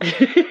Vam.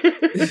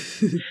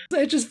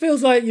 It just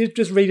feels like you're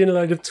just reading a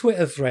load of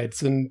Twitter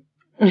threads and.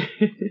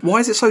 Why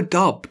is it so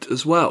dubbed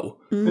as well?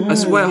 I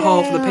swear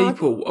half of the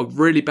people are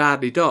really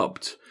badly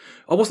dubbed.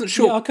 I wasn't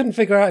sure. Yeah, I couldn't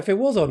figure out if it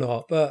was or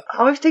not, but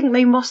I think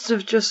they must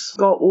have just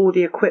got all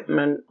the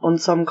equipment on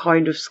some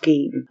kind of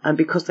scheme, and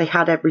because they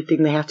had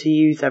everything, they had to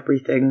use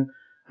everything,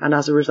 and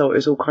as a result, it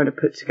was all kind of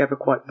put together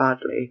quite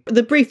badly.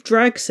 The brief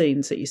drag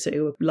scenes that you see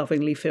were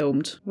lovingly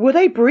filmed. Were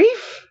they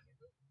brief?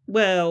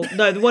 Well,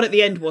 no, the one at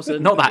the end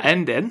wasn't. Not that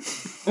ending.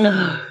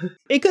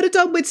 It could have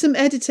done with some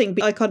editing,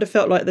 but I kind of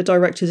felt like the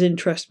director's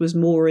interest was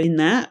more in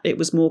that. It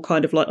was more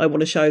kind of like, I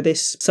want to show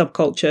this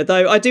subculture.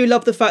 Though I do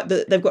love the fact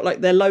that they've got like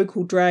their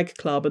local drag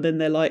club, and then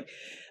they're like,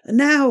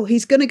 now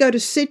he's going to go to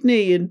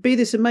Sydney and be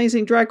this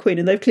amazing drag queen.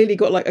 And they've clearly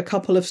got like a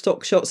couple of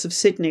stock shots of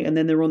Sydney, and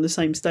then they're on the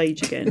same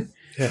stage again.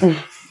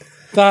 Yeah.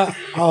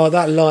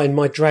 That line,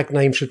 my drag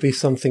name should be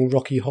something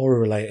Rocky Horror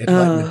related,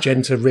 like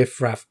Magenta Riff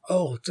Raff.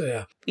 Oh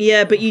dear.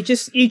 Yeah, but you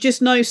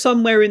just know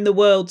somewhere in the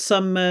world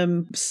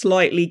some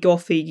slightly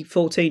gothy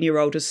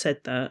 14-year-old has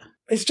said that.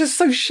 It's just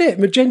so shit.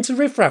 Magenta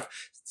Riff Raff.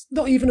 It's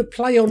not even a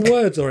play on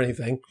words or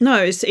anything.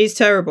 No, it's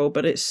terrible,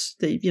 but it's,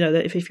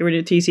 if you're an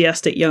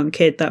enthusiastic young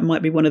kid, that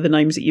might be one of the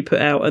names that you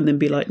put out and then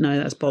be like, no,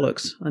 that's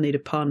bollocks. I need a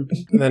pun.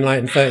 And then like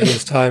in 30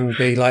 years' time,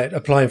 be like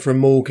applying for a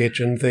mortgage,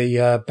 and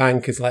the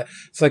bank is like,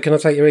 so can I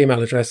take your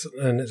email address?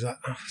 And it's like,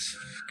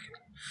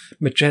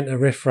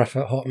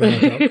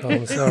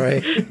 magentariffraff@hotmail.com.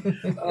 Sorry.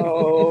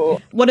 Oh.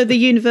 One of the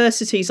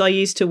universities I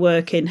used to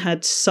work in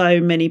had so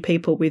many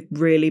people with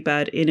really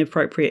bad,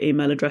 inappropriate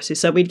email addresses.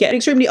 So we'd get an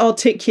extremely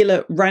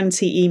articulate,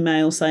 ranty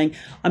email saying,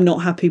 I'm not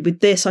happy with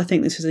this. I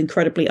think this is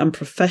incredibly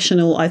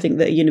unprofessional. I think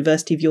that a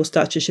university of your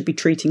stature should be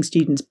treating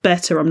students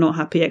better. I'm not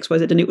happy,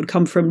 XYZ. And it would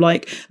come from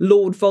like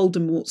Lord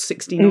Voldemort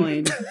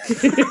 69.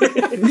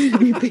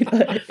 You'd be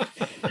like,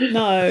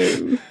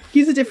 no,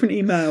 use a different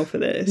email for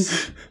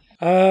this.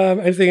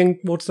 Anything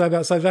more to say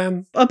about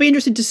Sovam? I'll be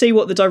interested to see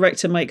what the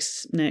director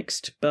makes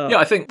next. But Yeah,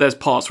 I think there's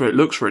parts where it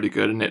looks really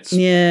good, and it's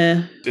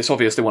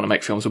obvious they want to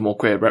make films with more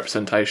queer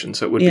representation,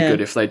 so it would be good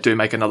if they do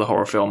make another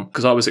horror film,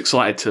 because I was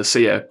excited to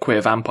see a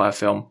queer vampire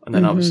film, and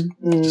then I was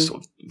just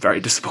sort of very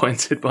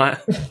disappointed by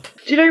it.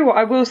 Do you know what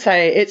I will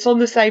say? It's on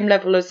the same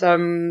level as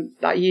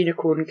that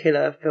Unicorn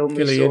Killer film.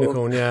 Killer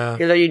Unicorn, yeah.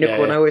 Killer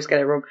Unicorn, Yeah. I always get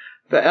it wrong.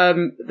 But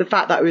the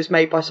fact that it was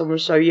made by someone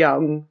so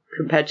young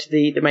compared to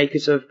the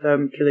makers of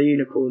Killer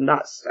Unicorn,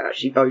 that's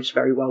actually bodes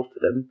very well for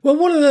them. Well,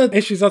 one of the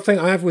issues I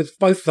think I have with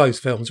both those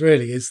films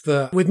really is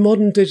that with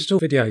modern digital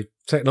video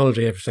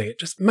technology, everything, it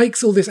just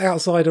makes all this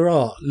outsider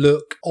art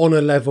look on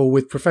a level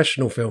with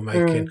professional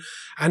filmmaking.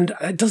 And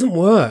it doesn't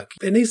work.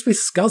 It needs to be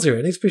scuzzier.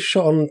 It needs to be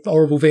shot on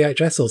horrible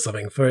VHS or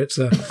something for it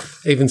to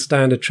even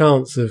stand a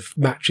chance of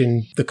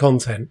matching the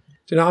content.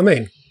 Do you know what I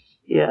mean?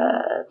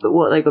 Yeah, but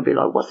what are they going to be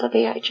like? What's a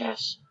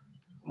VHS?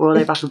 Or are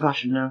they back in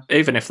fashion now?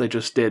 Even if they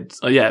just did,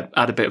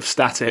 add a bit of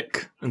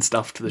static and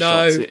stuff to the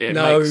shots.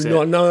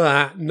 None of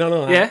that.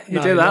 Yeah,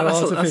 you do that.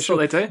 That's what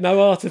they do.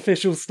 No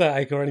artificial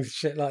static or any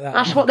shit like that.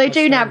 That's what they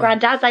do now,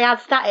 Grandad. They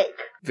add static.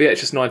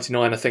 VHS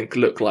 99, I think,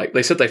 looked like...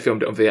 They said they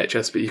filmed it on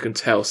VHS, but you can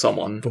tell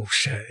someone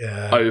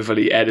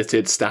overly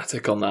edited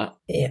static on that.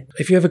 Yeah.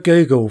 If you ever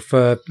Google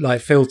for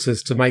like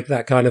filters to make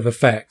that kind of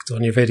effect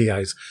on your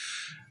videos,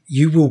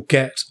 you will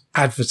get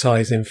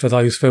advertising for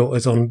those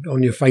filters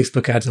on your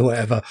Facebook ads or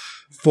whatever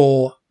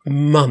for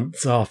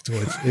months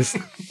afterwards.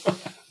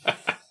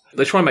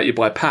 They try and make you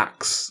buy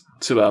packs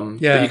to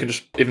but you can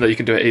just, even though you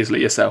can do it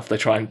easily yourself, they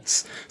try and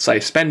say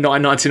spend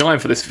 $9.99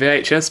 for this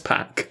VHS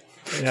pack.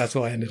 Yeah, that's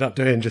what I ended up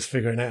doing, just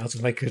figuring out how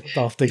to make a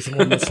half decent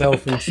one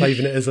myself and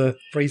saving it as a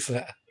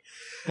preset.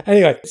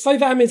 Anyway,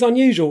 Sovam is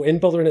unusual in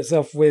bothering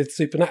itself with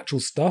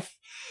supernatural stuff.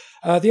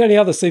 The only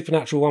other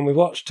supernatural one we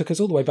watched took us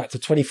all the way back to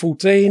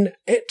 2014.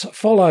 It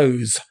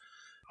Follows.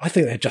 I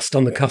think they're just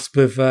on the cusp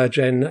of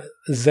Gen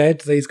Z,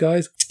 these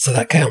guys, so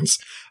that counts.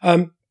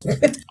 The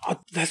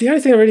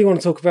only thing I really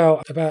want to talk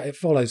about It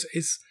Follows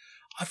is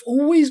I've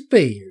always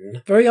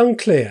been very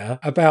unclear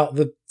about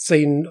the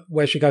scene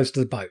where she goes to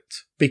the boat,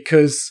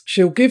 because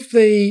she'll give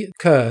the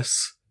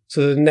curse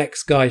to the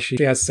next guy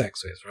she has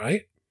sex with,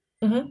 right?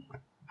 Mm-hmm.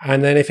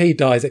 And then if he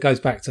dies, it goes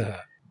back to her.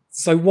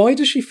 So why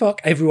does she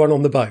fuck everyone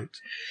on the boat?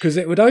 Because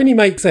it would only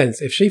make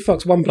sense if she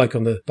fucks one bloke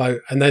on the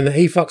boat and then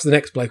he fucks the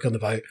next bloke on the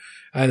boat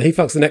and he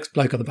fucks the next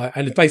bloke on the boat,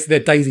 and it's basically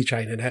a daisy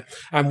chain in it.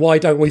 And why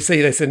don't we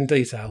see this in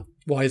detail?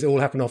 Why does it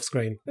all happen off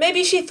screen?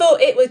 Maybe she thought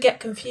it would get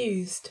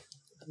confused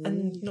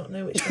and not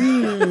know which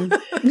one.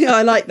 Yeah,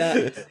 I like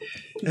that.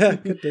 Yeah,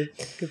 could be.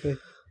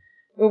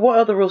 Well, what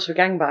are the rules for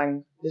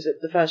gangbang? Is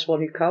it the first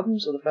one who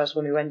comes or the first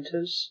one who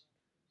enters?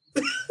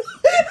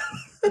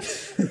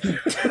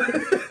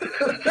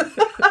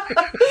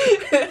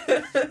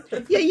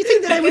 Yeah, you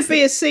think that there would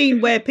be a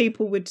scene where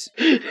people would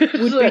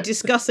be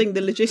discussing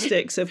the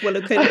logistics of, well,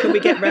 okay, can we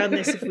get around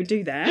this if we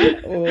do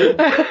that? Or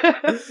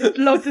I'd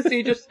love to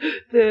see just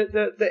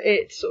the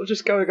it sort of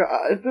just going.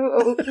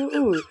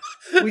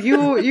 Well,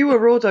 you were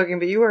raw dogging,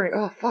 but you weren't.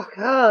 Oh fuck!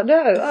 Oh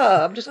no!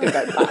 Oh, I'm just gonna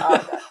go.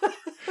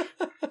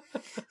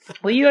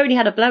 Well, you only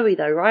had a blowy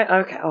though, right?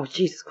 Okay. Oh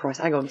Jesus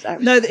Christ! Hang on.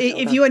 No,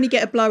 if you only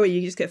get a blower,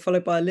 you just get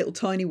followed by a little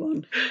tiny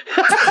one.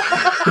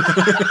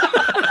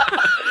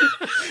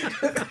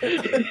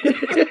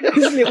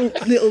 This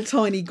little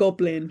tiny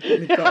goblin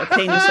with got a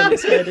penis on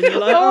its head, and you're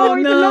like, oh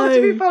no! I'd love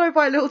to be followed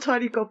by a little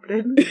tiny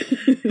goblin.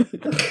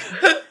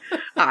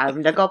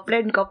 I'm the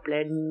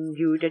goblin.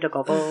 You did a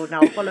gobble,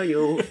 now follow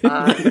you.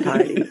 I'm the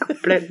tiny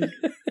goblin.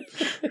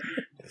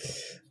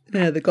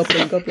 Yeah, the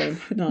goblin.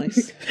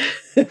 Nice.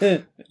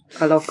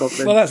 I love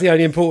goblins. Well, that's the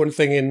only important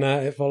thing in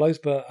It Follows,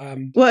 but...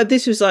 Well,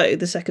 this was like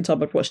the second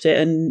time I'd watched it,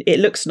 and it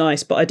looks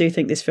nice, but I do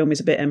think this film is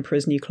a bit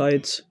Emperor's New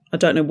Clothes. I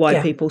don't know why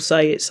people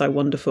say it's so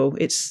wonderful.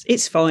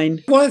 It's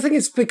fine. Well, I think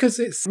it's because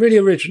it's really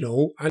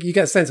original, and you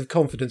get a sense of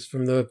confidence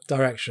from the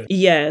direction.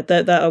 Yeah,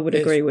 that I would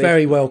agree with.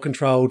 Very well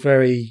controlled,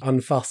 very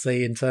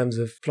unfussy in terms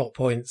of plot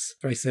points,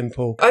 very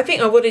simple. I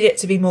think I wanted it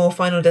to be more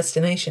Final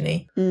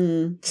Destination-y.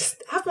 Mm.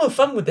 Just have more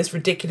fun with this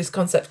ridiculous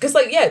concept. Because,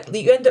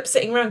 you end up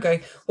sitting around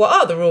going, what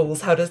are the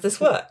rules? How does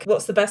this work?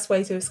 What's the best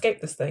way to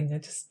escape this thing?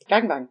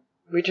 Gangbang.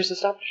 We just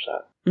established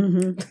that.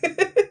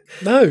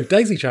 Mm-hmm. No,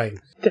 Daisy Chain.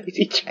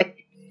 Daisy Chain.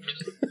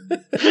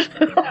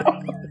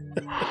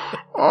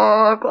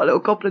 I've got a little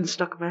goblin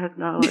stuck in my head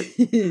now.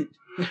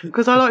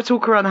 Because I like to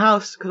walk around the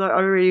house, because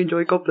I really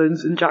enjoy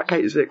goblins, and Jack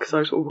hates it because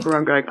I sort of walk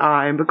around going,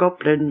 I'm a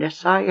goblin,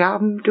 yes I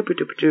am,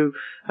 doo-ba-doo-ba-doo,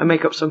 and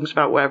make up songs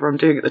about whatever I'm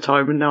doing at the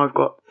time, and now I've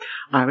got,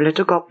 I'm a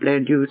little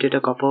goblin, you did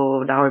a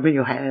gobble, now I'm in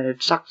your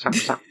head, suck, suck,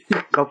 suck,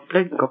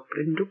 goblin,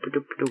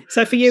 doo-ba-doo-ba-doo.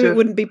 So for you, it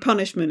wouldn't be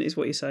punishment, is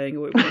what you're saying?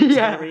 Or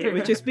it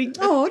would just be,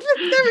 oh, look,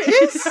 there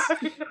it is,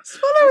 it's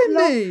following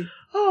me.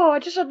 Oh,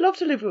 I'd love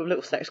to live with a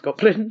little sex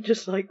goblin,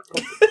 just like...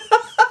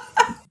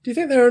 Do you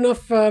think there are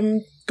enough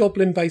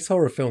goblin-based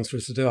horror films for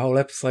us to do a whole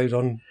episode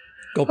on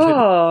goblin?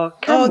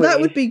 That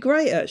would be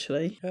great,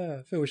 actually. Yeah,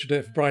 I feel we should do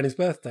it for Bryony's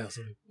birthday or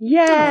something.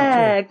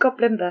 Yeah,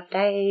 goblin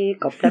birthday,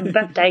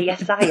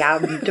 yes I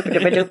am.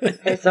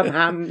 Here's some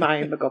ham,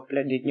 I'm a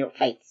goblin in your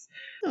face.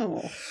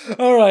 Oh.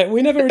 All right,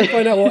 we never really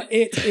find out what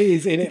it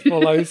is in It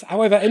Follows.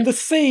 However, in The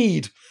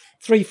Seed,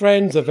 3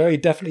 friends are very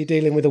definitely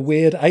dealing with a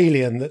weird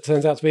alien that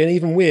turns out to be an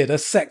even weirder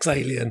sex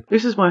alien.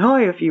 This was my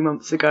high a few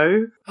months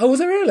ago. Oh,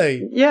 was it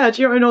really? Yeah,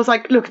 do you know? And I was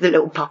like, look at the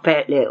little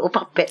puppet,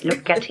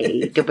 look at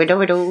it.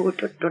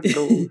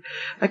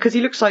 Because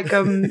he looks like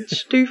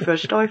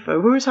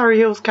Stuffer. Who was Harry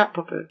Hill's cat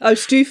puppet? Oh,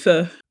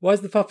 Stuffer. Why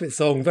is the puppet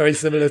song very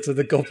similar to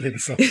the goblin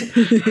song?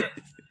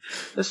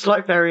 There's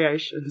slight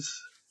variations.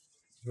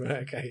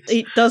 Right, okay.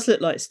 It does look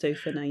like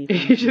Stuffer now.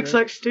 He looks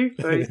like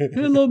Stuffer.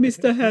 Hello,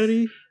 Mr.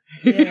 Harry.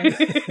 Yeah.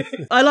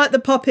 I like the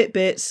puppet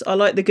bits. I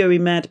like the gooey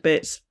mad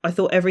bits. I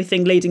thought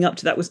everything leading up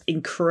to that was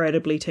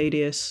incredibly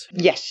tedious.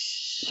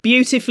 Yes.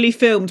 Beautifully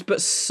filmed,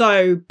 but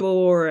so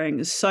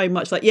boring. So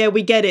much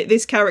we get it.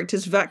 This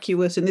character's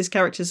vacuous and this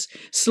character's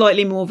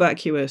slightly more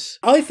vacuous.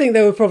 I think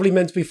there were probably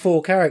meant to be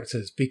 4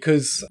 characters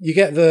because you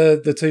get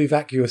the 2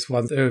 vacuous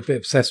ones that are a bit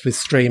obsessed with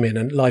streaming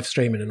and live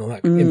streaming and all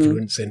that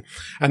influencing.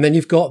 And then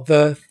you've got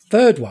the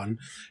 3rd one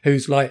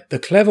who's like the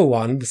clever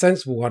one, the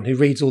sensible one who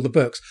reads all the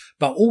books,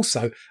 but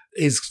also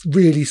is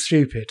really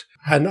stupid.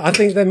 And I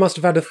think they must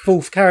have had a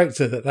 4th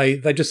character that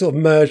they just sort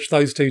of merged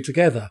those 2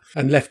 together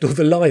and left all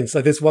the lines.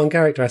 So this one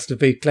character has to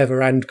be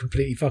clever and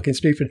completely fucking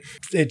stupid.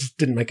 It just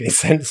didn't make any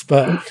sense.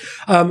 But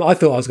I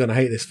thought I was going to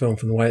hate this film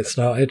from the way it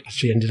started.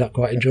 She ended up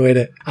quite enjoying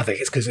it. I think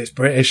it's because it's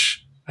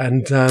British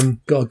and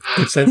got a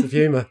good sense of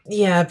humour.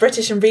 Yeah,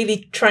 British and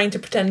really trying to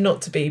pretend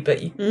not to be,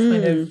 but you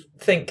kind of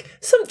think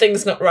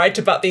something's not right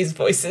about these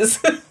voices.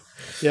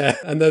 Yeah,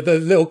 and the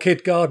little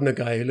kid gardener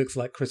guy who looks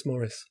like Chris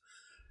Morris.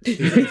 He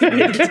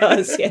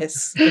does,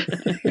 yes.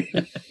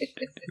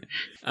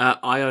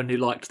 I only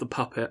liked the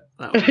puppet.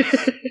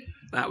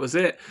 That was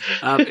it.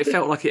 It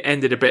felt like it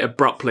ended a bit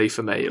abruptly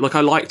for me. Like,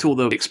 I liked all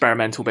the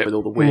experimental bit with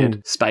all the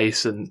weird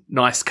space and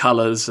nice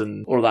colours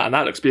and all of that, and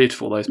that looks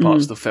beautiful, those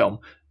parts of the film.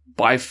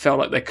 But I felt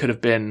like there could have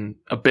been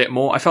a bit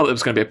more. I felt there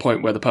was going to be a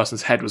point where the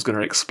person's head was going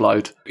to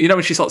explode. You know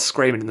when she starts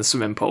screaming in the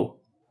swimming pool?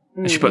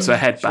 And she puts her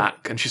head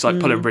back and she's like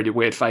pulling really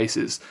weird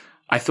faces.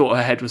 I thought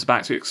her head was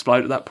about to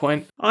explode at that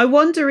point. I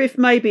wonder if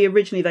maybe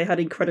originally they had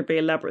incredibly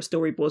elaborate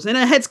storyboards, and then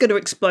her head's going to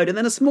explode, and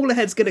then a smaller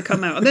head's going to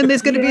come out, and then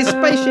there's going to be a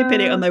spaceship in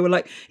it, and they were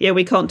like, yeah,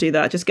 we can't do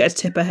that. Just get us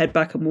tip her head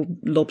back and we'll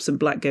lob some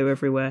black goo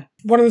everywhere.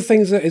 One of the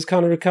things that is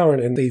kind of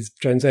recurrent in these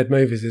Gen Z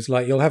movies is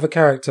like you'll have a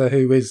character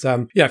who is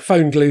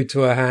phone glued to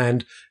her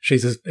hand.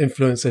 She's an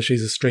influencer,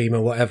 she's a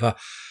streamer, whatever.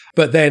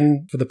 But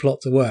then for the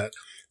plot to work,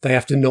 they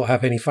have to not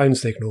have any phone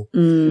signal.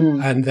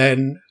 And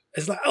then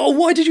it's like, oh,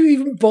 why did you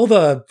even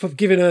bother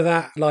giving her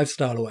that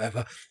lifestyle or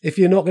whatever if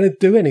you're not going to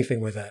do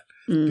anything with it?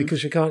 Because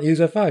she can't use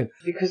her phone.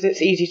 Because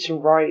it's easy to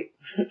write.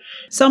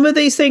 Some of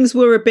these things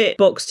were a bit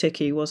box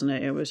ticky, wasn't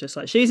it? It was just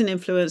like, she's an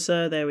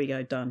influencer, there we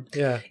go, done.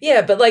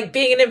 Yeah, but like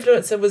being an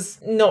influencer was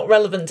not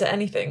relevant to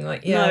anything.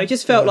 Like, no, it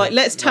just felt like,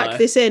 let's tack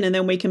this in and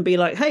then we can be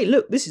like, hey,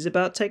 look, this is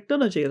about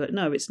technology. Like,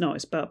 no, it's not.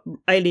 It's about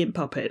alien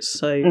puppets.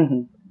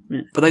 So...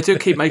 Yeah. But they do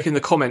keep making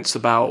the comments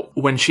about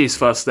when she's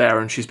first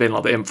there and she's been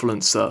like the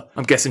influencer.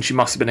 I'm guessing she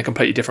must have been a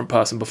completely different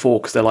person before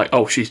because they're like,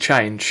 oh, she's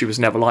changed. She was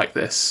never like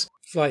this.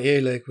 It's like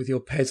you, Luke, with your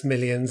Pez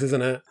Millions,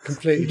 isn't it?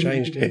 Completely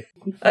changed you.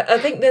 I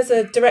think there's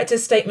a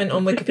director's statement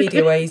on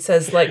Wikipedia where he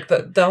says like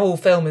that the whole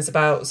film is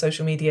about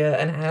social media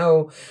and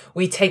how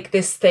we take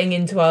this thing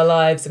into our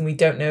lives and we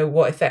don't know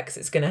what effects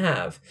it's going to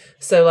have.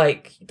 So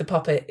like the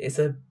puppet is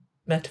a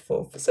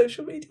metaphor for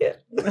social media.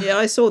 Yeah,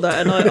 I saw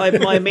that,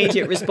 and my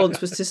immediate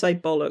response was to say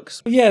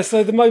bollocks. Yeah,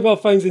 so the mobile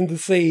phones in the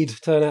seed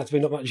turn out to be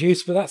not much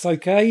use, but that's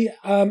okay.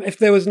 If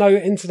there was no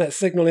internet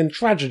signal in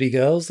Tragedy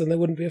Girls, then there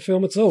wouldn't be a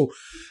film at all.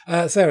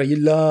 Sarah, you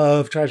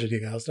love Tragedy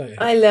Girls, don't you?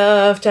 I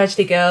love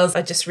Tragedy Girls.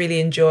 I just really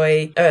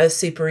enjoy a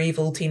super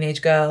evil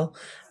teenage girl,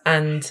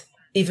 and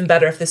even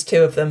better if there's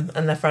two of them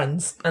and they're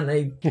friends and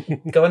they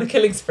go on a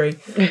killing spree.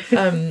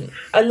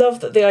 I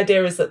love that the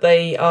idea is that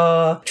they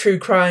are true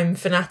crime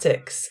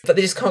fanatics, but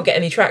they just can't get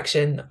any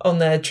traction on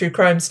their true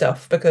crime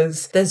stuff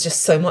because there's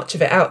just so much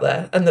of it out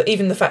there. And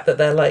even the fact that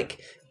they're like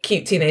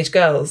cute teenage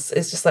girls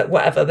is just like,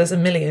 whatever, there's a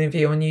million of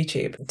you on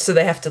YouTube. So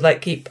they have to like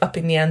keep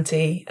upping the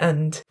ante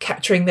and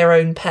capturing their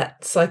own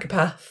pet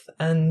psychopath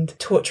and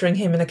torturing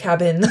him in a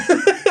cabin.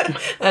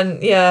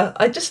 And yeah,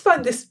 I just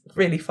find this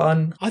really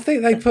fun. I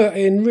think they put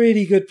in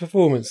really good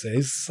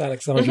performances,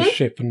 Alexandra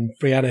Shipp and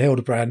Brianna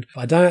Hildebrand.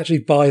 I don't actually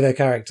buy their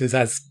characters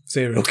as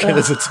serial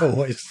killers at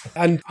all.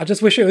 And I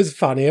just wish it was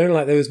funnier and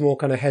like there was more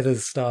kind of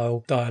Heather's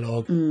style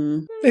dialogue.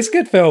 It's a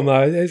good film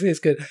though. It's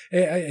good.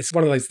 It's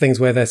one of those things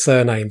where their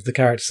surnames, the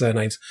character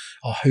surnames,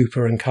 are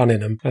Hooper and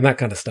Cunningham and that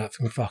kind of stuff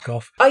can fuck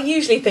off. I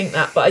usually think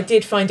that, but I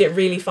did find it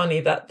really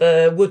funny that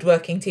the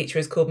woodworking teacher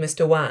is called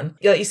Mr. Wan.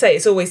 Like you say,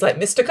 it's always like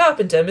Mr.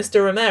 Carpenter,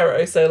 Mr.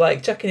 Romero. So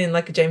like chucking in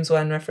like a James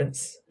Wan reference.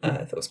 I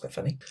thought it was quite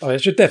funny. Oh,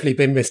 it should definitely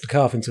been Mr.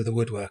 Carpenter, the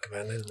woodworker,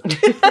 man, isn't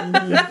it?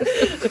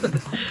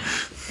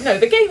 No,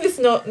 the game is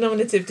not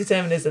nominative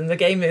determinism. The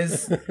game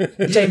is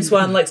James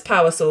Wan likes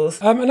power saws.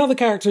 Another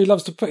character who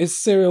loves to put his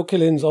serial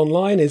killings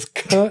online is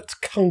Kurt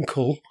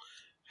Kunkel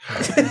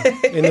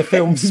in the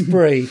film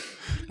Spree.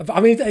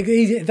 I mean,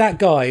 that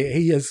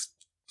guy,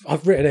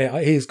 I've written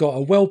it, he's got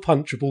a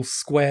well-punchable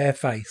square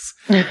face.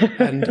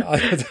 And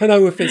I don't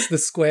know if it's the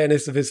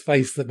squareness of his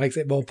face that makes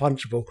it more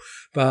punchable,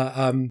 but...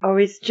 Oh,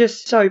 he's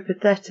just so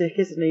pathetic,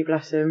 isn't he,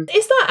 bless him?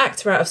 Is that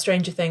actor out of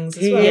Stranger Things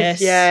as well?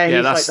 Yes. Yeah,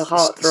 he's that's like the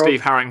heartthrob.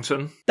 Steve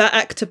Harrington. That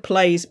actor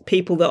plays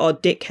people that are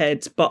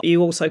dickheads, but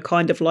you also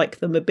kind of like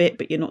them a bit,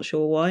 but you're not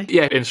sure why.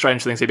 Yeah, in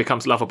Stranger Things, he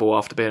becomes lovable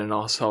after being an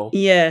arsehole.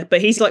 Yeah, but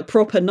he's like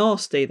proper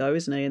nasty though,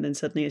 isn't he? And then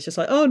suddenly it's just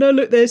like, oh no,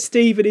 look, there's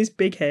Steve and his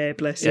big hair,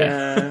 bless him.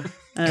 Yeah.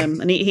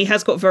 And he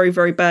has got very,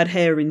 very bad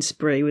hair in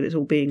Spree, with it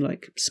all being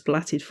like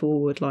splatted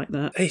forward like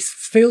that. It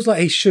feels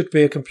like he should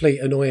be a complete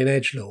annoying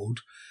edgelord,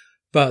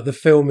 but the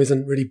film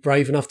isn't really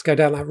brave enough to go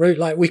down that route.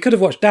 Like, we could have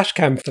watched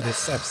Dashcam for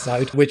this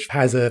episode, which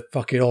has a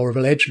fucking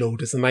horrible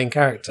edgelord as the main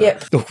character.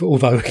 Yep.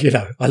 Although,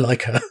 I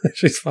like her.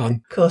 She's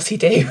fun. Of course you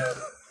do.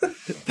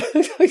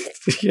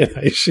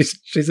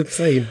 She's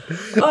obscene.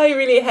 I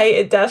really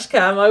hated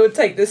Dashcam. I would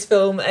take this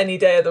film any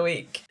day of the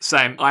week.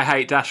 Same. I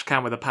hate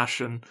Dashcam with a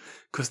passion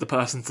because the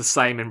person's the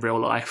same in real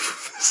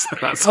life. So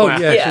that's Oh, why.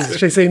 yeah.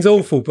 She seems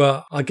awful,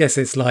 but I guess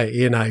it's like,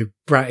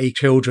 bratty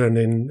children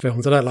in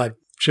films. I don't like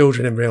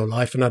children in real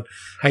life, and I'd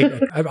hate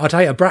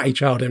a bratty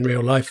child in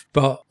real life,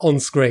 but on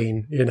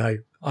screen,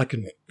 I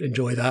can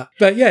enjoy that.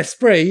 But yeah,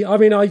 Spree, I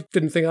mean, I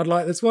didn't think I'd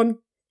like this one.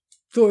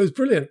 Thought it was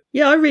brilliant.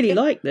 Yeah, I really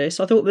liked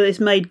this. I thought that this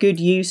made good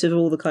use of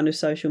all the kind of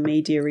social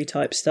media-y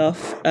type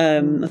stuff.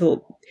 I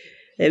thought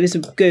it was a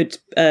good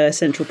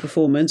central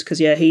performance because,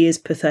 yeah, he is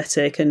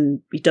pathetic and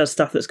he does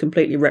stuff that's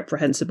completely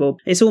reprehensible.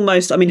 It's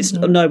almost, I mean, it's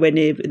nowhere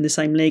near in the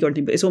same league or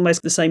anything, but it's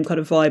almost the same kind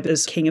of vibe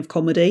as King of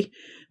Comedy,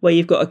 where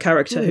you've got a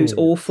character who's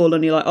awful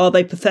and you're like, are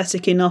they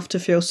pathetic enough to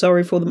feel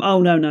sorry for them? Oh,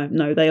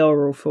 no, they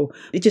are awful.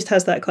 It just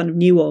has that kind of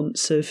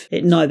nuance of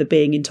it neither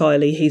being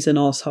entirely he's an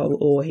arsehole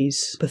or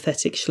he's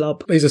pathetic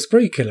schlub. He's a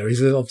spree killer.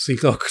 He's obviously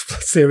got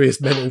serious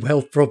mental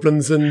health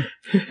problems and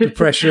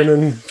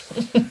depression.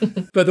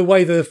 But the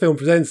way the film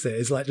presents it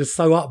is like just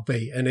so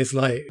upbeat and it's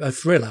like a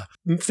thriller.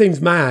 It seems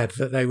mad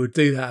that they would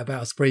do that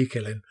about a spree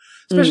killing.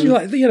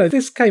 Especially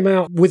this came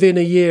out within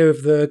a year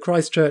of the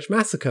Christchurch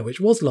massacre, which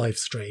was live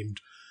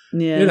streamed.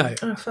 Yeah.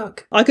 Oh,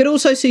 fuck. I could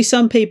also see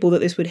some people that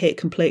this would hit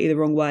completely the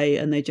wrong way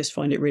and they just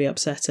find it really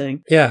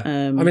upsetting. Yeah.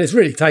 I mean, it's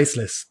really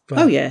tasteless. But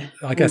oh, yeah.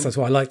 I guess that's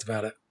what I liked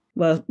about it.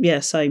 Well, yeah,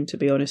 same, to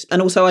be honest.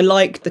 And also I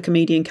liked the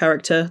comedian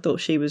character.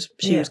 Thought she was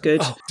good.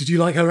 Oh, did you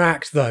like her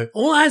act, though?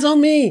 All eyes on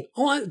me!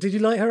 Did you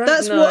like her act?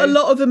 That's what a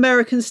lot of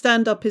American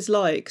stand-up is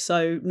like.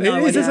 So, no,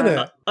 it is, isn't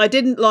it? I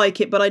didn't like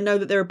it, but I know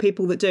that there are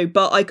people that do.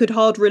 But I could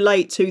hard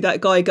relate to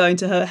that guy going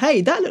to her,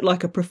 hey, that looked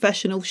like a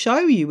professional show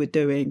you were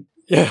doing.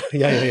 Yeah.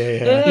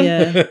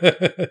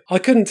 Yeah. I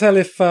couldn't tell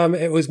if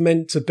it was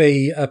meant to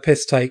be a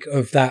piss take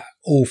of that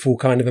awful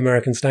kind of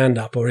American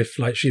stand-up or if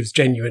she was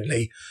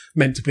genuinely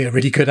meant to be a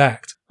really good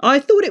act. I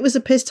thought it was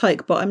a piss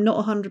take, but I'm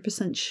not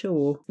 100%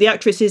 sure. The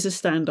actress is a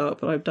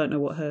stand-up, but I don't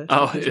know what her...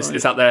 Oh, is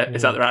that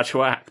their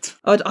actual act?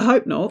 I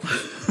hope not.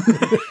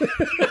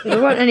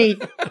 There weren't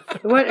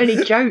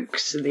any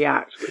jokes in the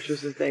act, which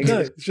was the thing. No,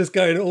 it's just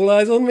going, all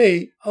eyes on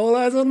me, all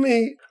eyes on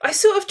me. I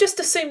sort of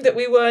just assumed that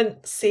we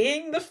weren't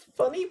seeing the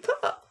funny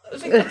part.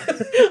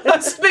 I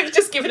was maybe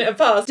just giving it a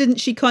pass. Didn't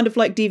she kind of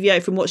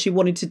deviate from what she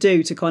wanted to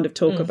do to kind of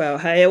talk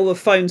about, hey, all the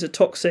phones are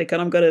toxic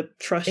and I'm going to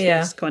trash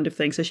this kind of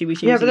thing? So she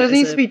was using but there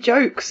needs to be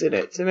jokes in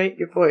it to make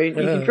your point.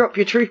 You can drop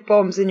your truth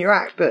bombs in your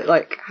act, but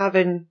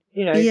having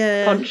You know,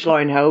 Yeah.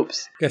 punchline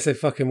helps. Guess it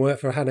fucking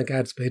worked for Hannah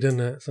Gadsby, didn't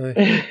it? So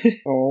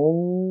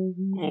Oh.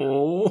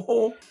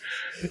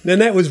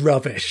 Nanette was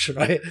rubbish,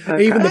 right?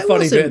 Okay. Even the It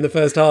funny bit wasn't. in the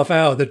first half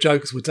hour, the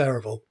jokes were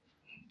terrible.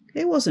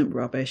 It wasn't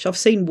rubbish. I've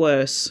seen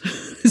worse.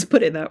 Let's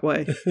put it that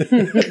way.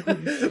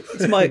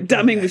 It's my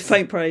damning with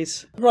faint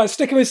praise. Right,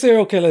 sticking with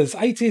serial killers,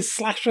 80s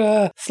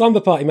slasher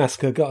Slumber Party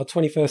Massacre got a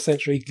 21st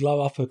century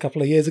glow up a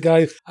couple of years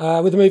ago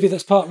with a movie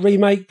that's part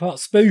remake, part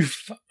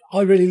spoof.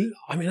 I really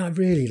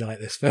like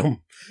this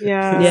film.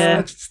 Yeah.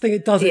 I just think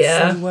it does it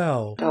so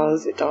well. It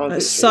does.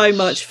 It's so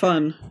much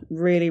fun.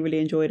 Really, really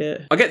enjoyed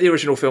it. I get the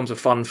original films are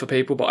fun for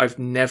people, but I've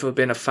never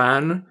been a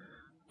fan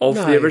of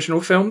No. the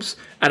original films.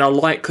 And I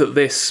like that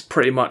this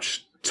pretty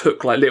much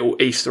took like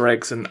little Easter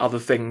eggs and other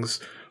things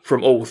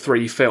from all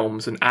three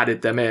films and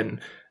added them in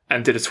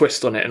and did a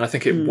twist on it. And I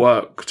think it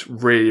worked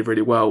really,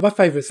 really well. My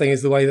favourite thing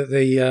is the way that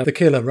the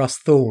killer, Russ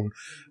Thorne,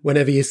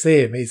 whenever you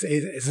see him, it's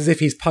as if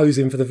he's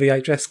posing for the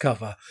VHS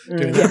cover,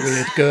 doing that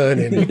weird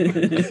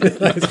gurning.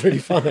 That's really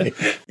funny.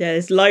 Yeah,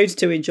 there's loads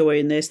to enjoy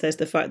in this. There's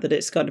the fact that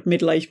it's kind of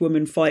middle-aged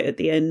woman fight at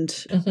the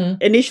end.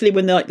 Initially,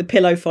 when the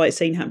pillow fight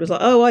scene happened, I was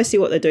like, oh, I see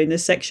what they're doing. They're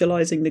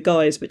sexualising the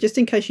guys. But just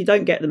in case you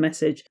don't get the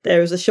message,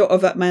 there is a shot of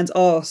that man's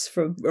arse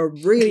for a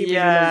really, really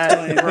long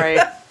time.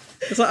 Right.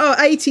 It's like,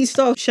 80s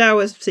style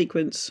shower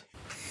sequence.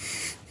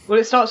 Well,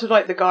 it starts with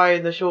like the guy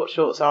in the short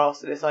shorts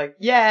arse, and it's like,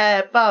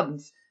 yeah,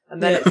 bums.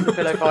 And then it's the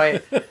pillow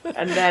fight.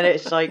 And then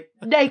it's like,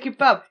 naked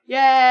bum.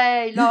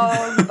 Yay,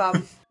 long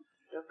bum.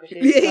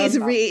 It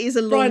is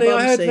a long Bryony, bum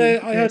I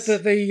heard scene.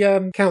 that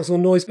the Council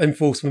Noise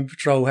Enforcement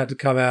Patrol had to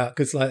come out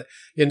because like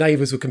your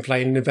neighbours were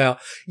complaining about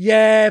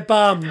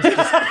bums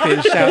just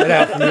being shouted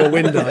out from your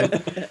window.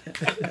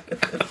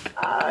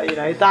 You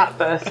know, that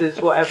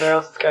versus whatever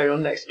else is going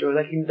on next door.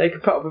 They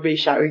could put up with me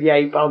shouting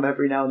yay bum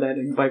every now and then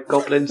in my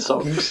goblin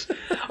songs.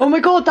 Oh my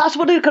god, that's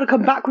what they're going to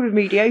come back with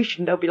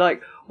mediation. They'll be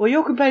like, well,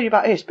 you're complaining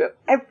about this, but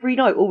every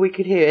night all we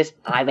could hear is,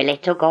 I'm a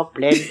little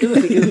goblin,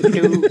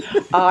 doo-doo-doo.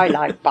 I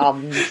like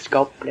bums,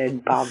 goblin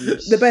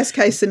bums. The best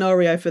case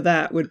scenario for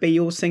that would be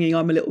you're singing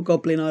I'm a little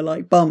goblin, I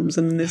like bums,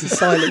 and then there's a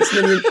silence,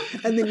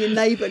 and then your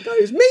neighbour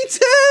goes, me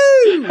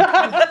too!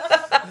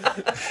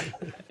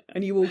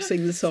 And you all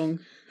sing the song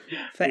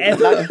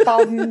forever. Like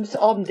bums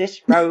on this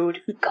road,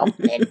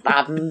 goblin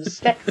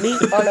bums. Let me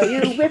follow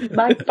you with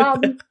my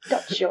bum.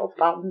 Touch your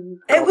bum.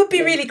 It would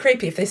be really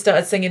creepy if they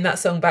started singing that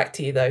song back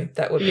to you, though.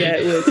 That would be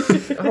it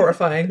would.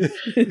 horrifying.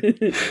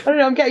 I don't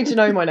know, I'm getting to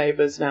know my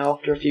neighbours now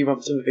after a few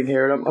months of living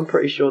here, and I'm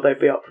pretty sure they'd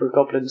be up for a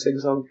goblin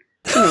sing-song.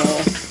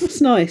 Oh,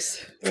 that's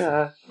nice.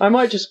 Yeah, I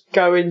might just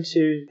go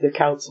into the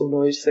council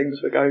noise things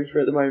we're going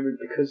through at the moment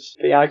because,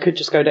 I could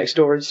just go next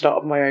door and start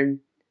up my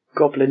own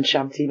goblin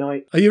shanty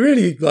night. Are you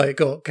really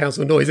got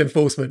Council Noise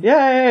Enforcement?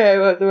 Yeah.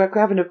 We're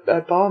having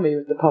a barmy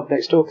with the pub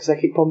next door because they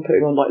keep on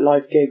putting on like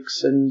live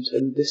gigs and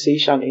the sea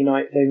shanty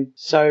night thing.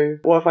 So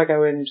what if I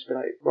go in and just be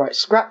like, right,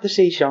 scrap the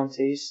sea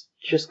shanties,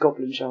 just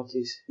goblin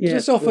shanties. Yeah.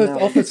 Just offer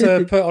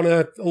to put on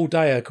a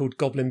all-dayer called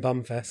Goblin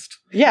Bum Fest.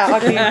 Yeah,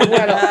 I'd be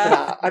well up for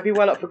that. I'd be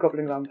well up for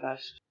Goblin Bum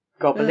Fest.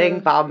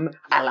 Gobbling bum,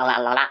 la la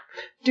la la,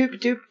 doop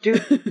doop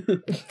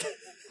doop.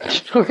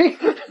 Sorry.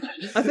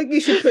 I think you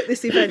should put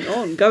this event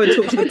on. Go and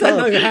talk to the I don't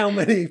pub. know how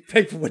many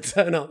people would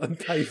turn up and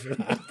pay for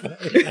that.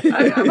 But,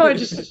 yeah. I might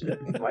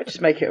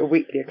just make it a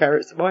weekly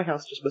occurrence at my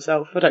house, just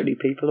myself. I don't need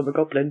people. I'm a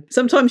goblin.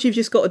 Sometimes you've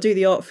just got to do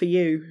the art for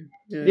you.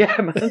 Yeah,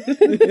 man.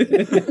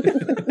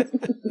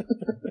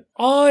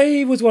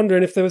 I was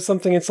wondering if there was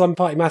something in Slumber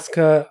Party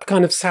Massacre, a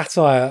kind of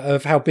satire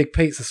of how big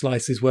pizza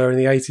slices were in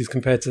the 80s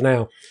compared to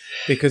now.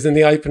 Because in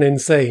the opening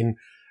scene,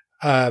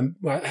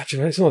 well,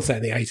 actually, it's not set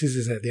in the 80s,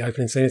 is it? The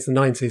opening scene, it's the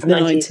 90s. The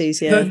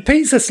 90s, yeah. The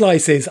pizza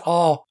slices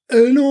are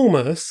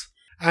enormous.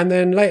 And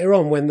then later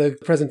on, when the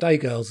present day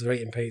girls are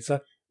eating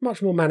pizza,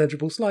 much more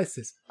manageable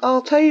slices.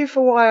 I'll tell you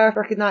for why I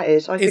reckon that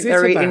is. I think Is it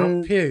they're about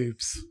eating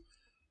pubes?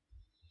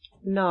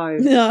 No.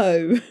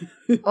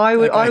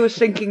 I was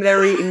thinking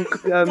they're eating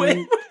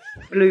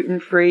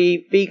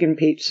gluten-free vegan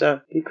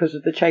pizza because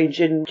of the change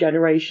in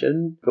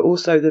generation, but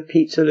also the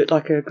pizza looked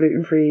like a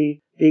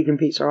gluten-free vegan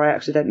pizza I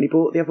accidentally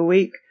bought the other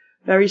week.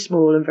 Very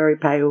small and very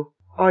pale.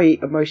 I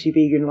eat a mostly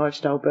vegan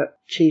lifestyle, but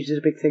cheese is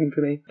a big thing for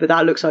me. But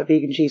that looks like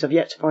vegan cheese. I've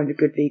yet to find a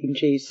good vegan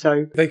cheese,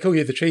 so... They call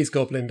you the cheese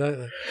goblin, don't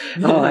they?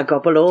 Oh, I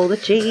gobble all the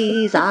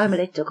cheese. I'm a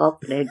little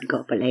goblin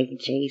gobbling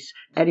cheese.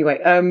 Anyway,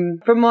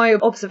 from my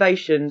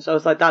observations, I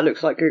was like, that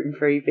looks like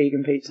gluten-free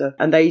vegan pizza.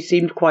 And they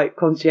seemed quite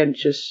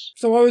conscientious.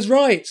 So I was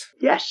right.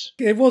 Yes.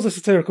 It was a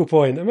satirical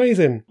point.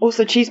 Amazing.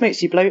 Also, cheese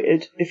makes you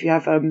bloated if you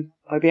have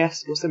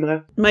IBS or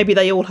similar. Maybe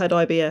they all had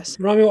IBS.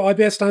 Remind me what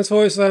IBS stands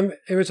for? It's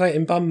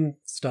irritating bum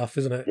stuff,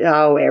 isn't it?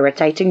 Oh,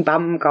 irritating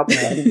bum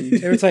goblin.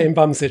 Irritating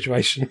bum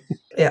situation.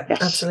 Yeah,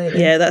 Yes.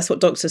 absolutely. Yeah, that's what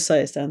doctors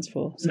say it stands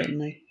for,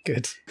 certainly.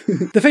 Good.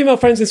 The female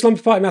friends in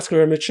Slumber Party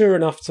Massacre are mature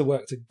enough to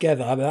work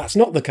together. I mean, that's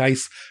not the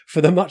case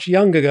for the much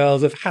younger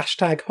girls of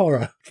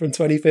 #horror from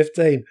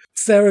 2015.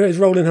 Sarah is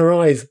rolling her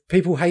eyes.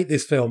 People hate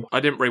this film. I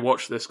didn't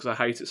rewatch this because I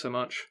hate it so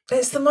much.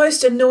 It's the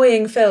most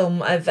annoying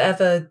film I've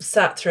ever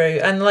sat through.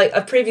 And like,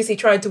 I've previously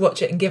tried to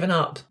watch it and given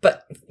up.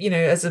 But, you know,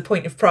 as a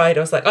point of pride,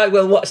 I was like, I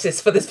will watch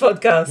this for this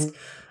podcast.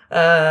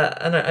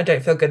 And I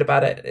don't feel good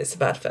about it. It's a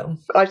bad film.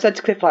 I said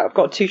to Cliff, like, I've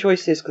got two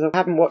choices because I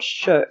haven't watched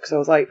Shook. So I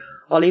was like,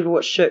 I'll either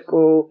watch Shook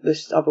or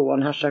this other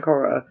one,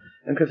 #horror.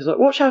 And Cliff was like,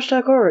 watch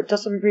 #horror. It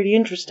does something really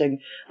interesting.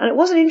 And it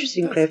wasn't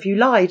interesting, Cliff. You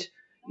lied.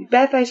 You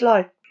barefaced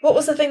lie. What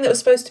was the thing that was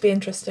supposed to be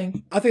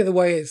interesting? I think the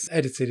way it's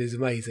edited is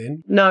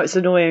amazing. No, it's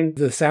annoying.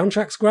 The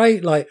soundtrack's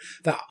great, like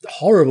that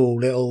horrible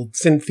little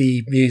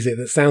synthy music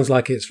that sounds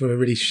like it's from a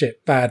really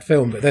shit bad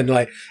film, but then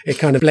like it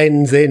kind of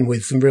blends in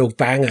with some real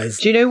bangers.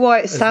 Do you know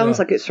why it sounds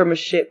like it's from a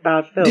shit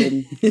bad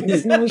film?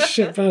 It's not a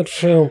shit bad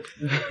film.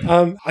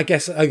 I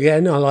guess,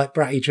 again, I like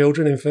bratty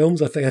children in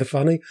films. I think they're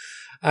funny.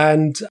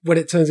 And when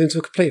it turns into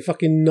a complete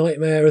fucking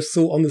nightmare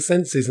assault on the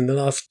senses in the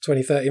last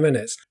 20-30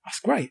 minutes, that's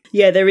great.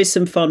 Yeah, there is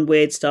some fun,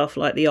 weird stuff,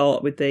 like the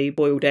art with the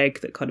boiled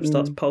egg that kind of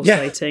starts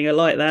pulsating. I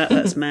like that.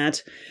 That's mad.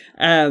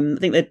 I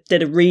think they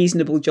did a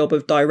reasonable job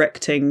of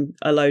directing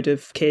a load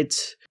of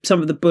kids.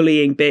 Some of the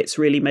bullying bits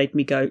really made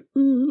me go,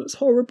 that's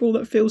horrible,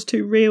 that feels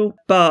too real.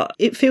 But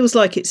it feels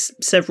like it's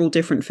several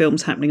different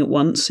films happening at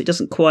once. It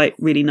doesn't quite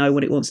really know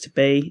what it wants to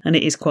be, and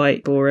it is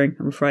quite boring,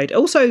 I'm afraid.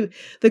 Also,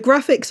 the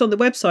graphics on the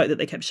website that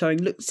they kept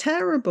showing looked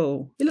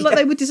terrible. It looked like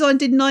they were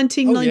designed in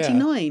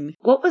 1999.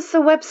 What was the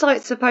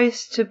website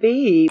supposed to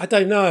be? I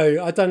don't know.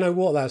 I don't know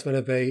what that's going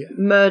to be.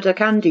 Murder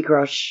Candy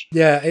Crush.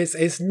 Yeah,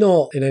 it's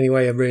not in any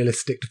way a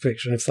realistic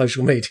depiction of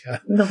social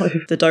media. No.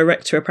 The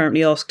director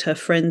apparently asked her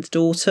friend's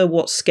daughter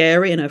what's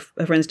scary, and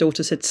her friend's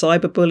daughter said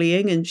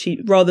cyberbullying, and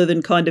she, rather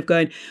than kind of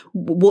going,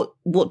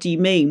 what do you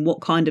mean, what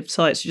kind of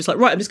sites, she's just like,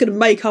 right, I'm just going to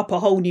make up a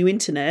whole new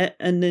internet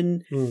and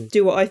then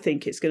do what I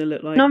think it's going to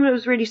look like. No, it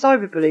was really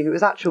cyberbullying. It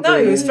was actual No,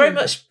 bullying. it was very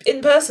much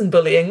in-person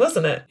bullying,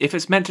 wasn't it? If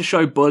it's meant to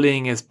show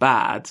bullying is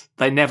bad,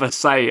 they never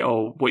say,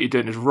 oh, what you're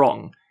doing is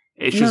wrong.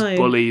 It's just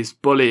bullies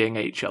bullying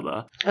each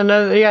other. And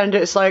then at the end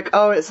it's like,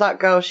 oh, it's that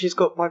girl, she's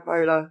got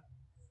bipolar.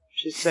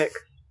 She's sick.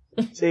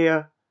 See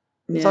ya.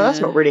 Yeah. So that's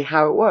not really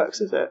how it works,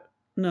 is it?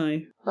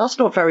 No. That's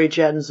not very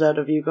Gen Z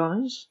of you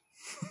guys.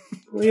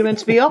 Well, you're meant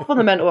to be up on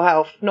the mental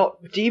health, not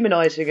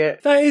demonising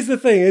it. That is the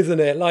thing, isn't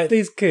it? Like,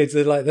 these kids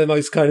are like the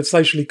most kind of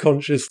socially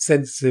conscious,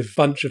 sensitive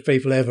bunch of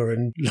people ever,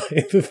 and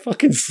like the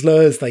fucking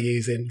slurs they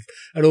use in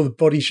and all the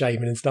body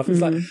shaming and stuff.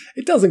 It's like,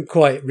 it doesn't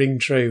quite ring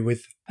true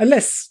with,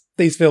 unless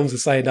these films are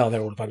saying, oh,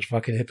 they're all a bunch of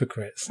fucking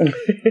hypocrites.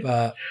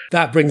 But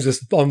that brings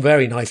us on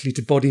very nicely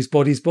to Bodies,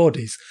 Bodies,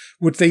 Bodies.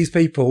 Would these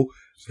people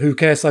who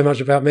care so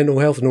much about mental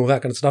health and all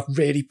that kind of stuff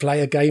really play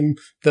a game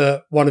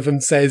that one of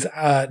them says,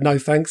 no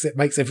thanks, it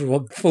makes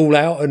everyone fall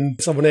out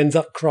and someone ends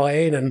up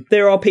crying? And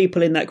there are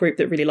people in that group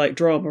that really like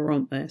drama,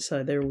 aren't there?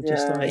 So they're all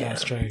just like,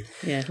 that's true.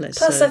 Yeah, let's.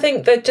 Plus, I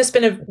think there'd just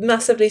been a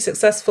massively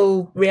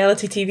successful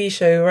reality TV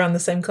show around the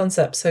same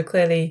concept. So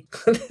clearly,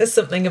 there's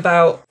something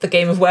about the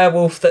game of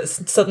werewolf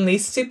that's suddenly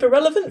super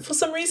relevant for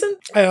some reason.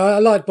 I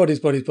like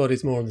Bodies, Bodies,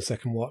 Bodies more on the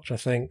second watch, I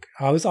think.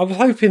 I was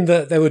hoping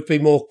that there would be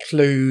more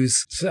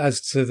clues as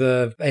to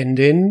the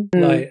ending,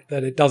 like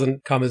that it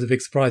doesn't come as a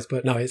big surprise,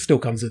 but no, it still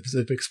comes as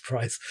a big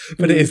surprise.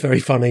 But it is very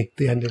funny,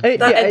 the ending.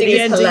 That ending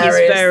is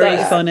hilarious.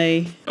 Very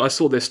funny. I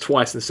saw this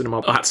twice in the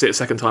cinema. I had to see it a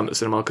second time at the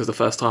cinema because the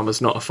first time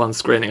was not a fun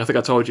screening. I think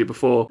I told you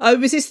before. Oh,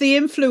 was this the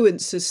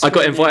influencers screening?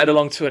 I got invited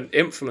along to an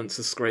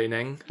influencer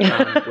screening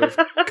with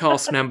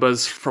cast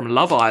members from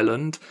Love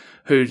Island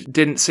who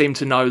didn't seem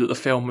to know that the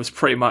film was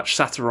pretty much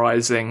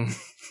satirising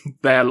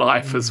their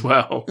life as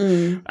well,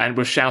 and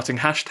was shouting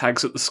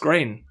hashtags at the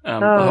screen the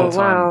whole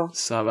time. Wow.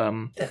 So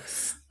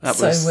that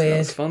was weird. That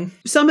was fun.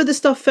 Some of the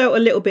stuff felt a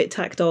little bit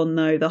tacked on,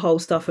 though. The whole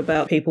stuff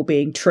about people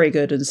being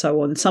triggered and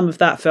so on. Some of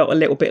that felt a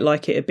little bit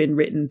like it had been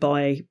written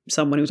by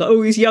someone who was like,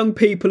 "Oh, these young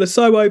people are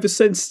so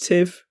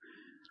oversensitive.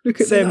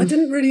 Look at them." I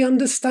didn't really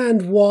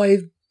understand why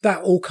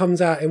that all comes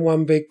out in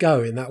one big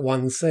go in that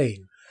one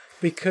scene.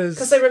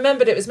 Because they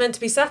remembered it was meant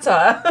to be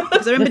satire.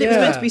 Because they remembered it was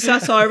meant to be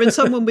satire, and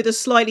someone with a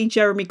slightly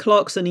Jeremy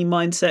Clarkson-y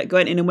mindset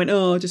went in and went,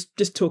 "Oh,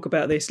 just talk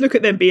about this. Look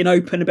at them being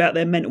open about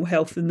their mental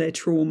health and their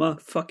trauma.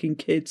 Fucking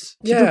kids.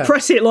 To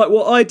repress it like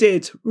what I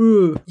did."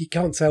 Ugh. You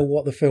can't tell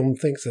what the film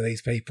thinks of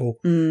these people,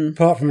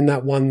 apart from in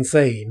that one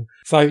scene.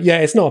 So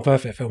yeah, it's not a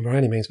perfect film by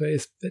any means, but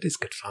it is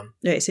good fun.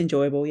 Yeah, it's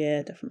enjoyable.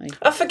 Yeah, definitely.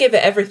 I forgive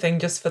it everything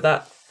just for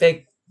that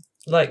big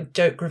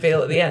joke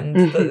reveal at the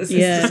end. But this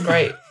is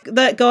great.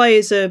 That guy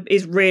is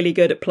really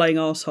good at playing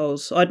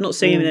arseholes. I'd not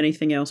seen him in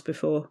anything else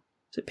before.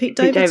 Is it Pete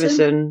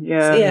Davidson?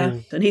 Yeah.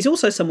 And he's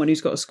also someone who's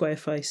got a square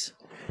face.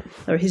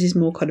 His is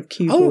more kind of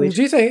cuboid. Oh,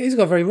 do you think he's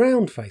got a very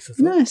round face?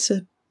 No, it's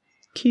a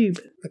Cube.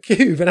 A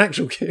cube, an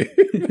actual cube.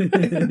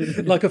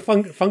 Like a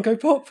Funko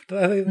Pop?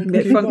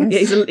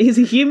 He's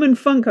a human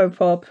Funko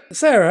Pop.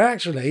 Sarah,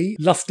 actually,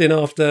 lusting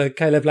after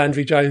Caleb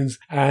Landry Jones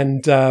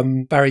and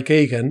Barry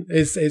Keoghan.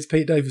 Is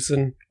Pete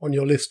Davidson on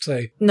your list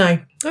too? No.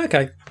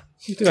 Okay.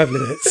 You do have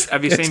limits.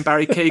 Have you seen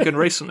Barry Keoghan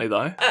recently,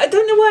 though? I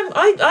don't know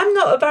why I'm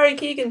not a Barry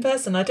Keoghan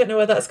person. I don't know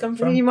where that's come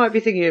from. You might be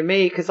thinking of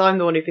me, because I'm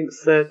the one who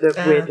thinks the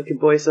weird-looking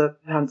boys are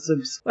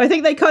handsomes. I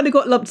think they kind of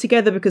got lumped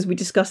together because we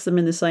discussed them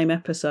in the same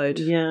episode.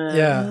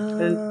 Yeah.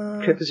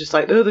 And Cliff was just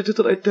like, oh, they just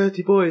look like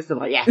dirty boys. I'm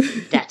like, yeah,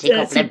 dirty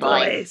goblin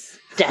boys.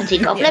 Dirty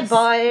goblin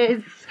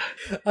boys.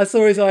 I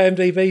saw his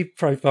IMDb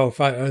profile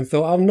photo and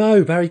thought, oh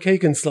no, Barry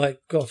Keoghan's like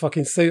got a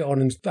fucking suit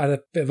on and had a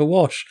bit of a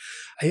wash.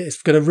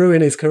 It's going to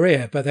ruin his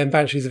career. But then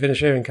Banshees of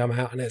Inisherin come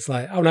out and it's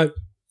like, oh no,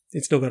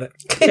 he's still got it.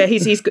 Yeah,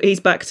 he's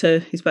back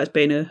to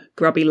being a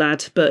grubby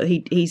lad, but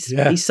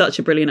he's such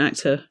a brilliant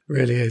actor.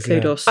 Really is.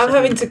 Kudos. I'm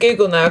having to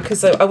Google now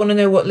because I want to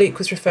know what Luke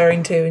was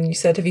referring to. And you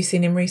said, have you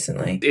seen him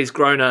recently? He's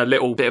grown a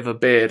little bit of a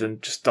beard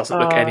and just doesn't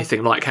look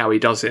anything like how he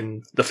does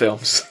in the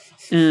films.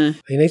 He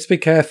needs to be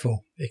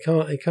careful. He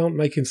can't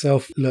make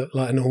himself look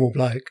like a normal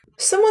bloke.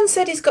 Someone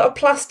said he's got a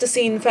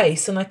plasticine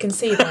face, and I can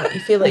see that. You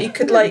feel like you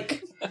could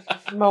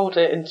mould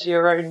it into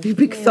your own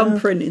big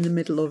thumbprint in the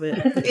middle of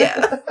it.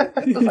 Yeah,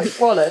 like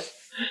Wallace.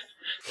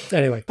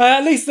 Anyway,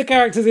 at least the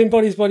characters in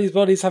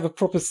Bodies have a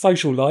proper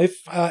social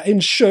life. In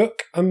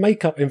Shook, a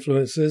makeup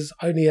influencer's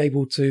only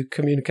able to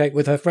communicate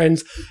with her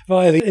friends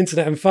via the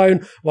internet and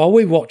phone, while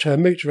we watch her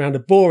mooch around a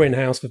boring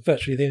house for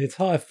virtually the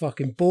entire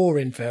fucking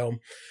boring film.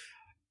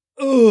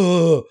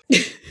 Ugh.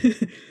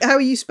 How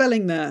are you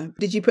spelling that?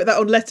 Did you put that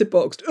on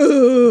Letterboxd?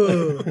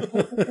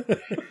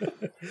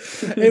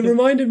 It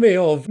reminded me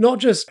of not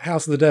just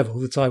House of the Devil,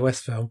 the Ty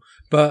West film,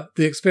 but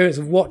the experience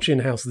of watching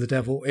House of the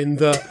Devil in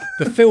the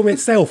film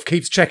itself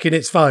keeps checking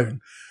its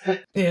phone.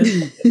 Yeah.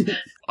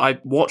 I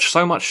watch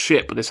so much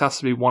shit, but this has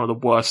to be one of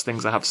the worst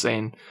things I have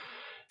seen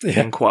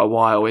in quite a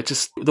while. It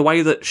just, the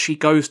way that she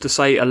goes to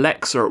say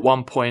Alexa at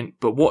one point,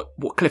 but what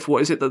Cliff,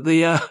 what is it that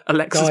the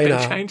Alexa's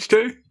been changed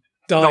to?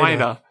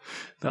 Diner.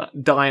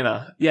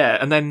 Yeah,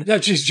 and then... No,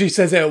 she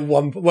says it at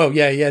one... Well,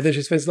 yeah, then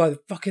she spends like the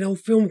fucking whole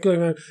film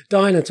going around,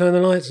 Diner, turn the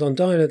lights on,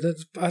 Diner, turn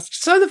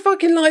the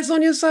fucking lights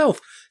on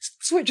yourself.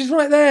 Switch is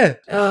right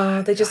there.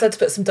 Oh, they just had to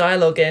put some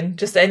dialogue in,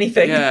 just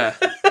anything. Yeah.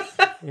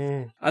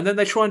 And then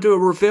they try and do a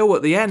reveal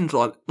at the end,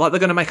 like they're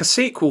going to make a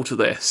sequel to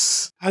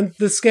this. And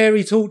the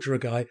scary torturer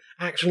guy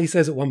actually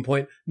says at one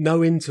point,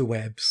 no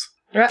interwebs.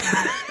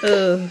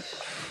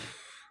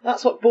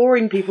 That's what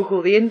boring people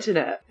call the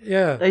internet.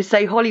 Yeah. They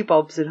say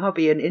hollybobs and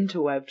hubby and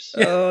interwebs.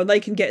 Oh, they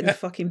can get in the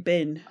fucking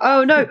bin.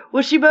 Oh, no.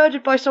 Was she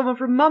murdered by someone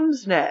from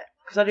Mumsnet?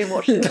 Because I didn't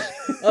watch this.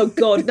 Oh,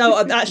 God. No,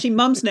 actually,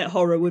 Mumsnet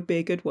horror would be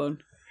a good one.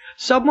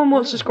 Someone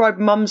once described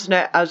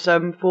Mumsnet as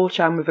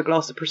 4chan with a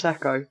glass of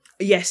Prosecco.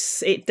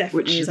 Yes, it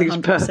definitely is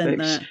 100%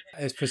 that.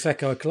 It's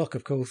Prosecco o'clock,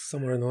 of course,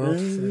 somewhere in the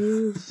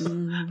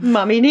world.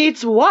 Mummy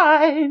needs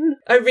wine.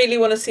 I really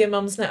want to see a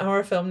Mumsnet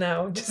horror film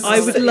now.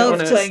 I would love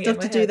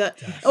to do that.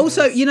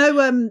 Also, you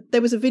know,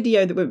 there was a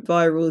video that went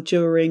viral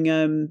during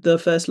the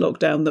first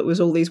lockdown that was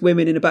all these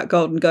women in a back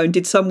garden going,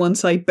 did someone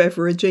say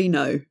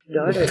Beveragino?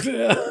 No, I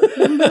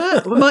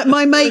don't.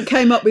 my mate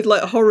came up with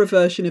like a horror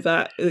version of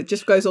that. It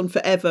just goes on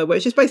forever, where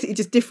it's just basically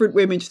just different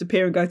women just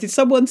appear and go, did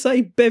someone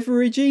say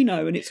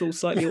Beveragino? And it's all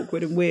slightly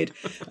awkward and weird.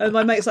 And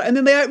my mate's like, and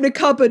then they open a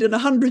cupboard and a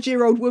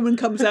 100-year-old woman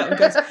comes out and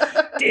goes,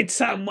 did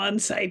someone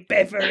say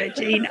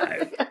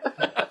Beveragino?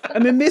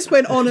 And then this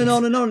went on and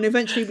on and on, and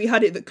eventually we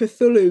had it that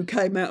Cthulhu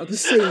came out of the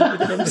sea with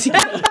an empty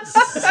glass.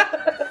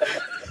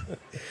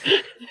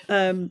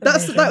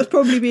 That would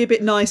probably be a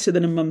bit nicer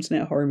than a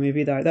Mumsnet horror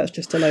movie, though. That's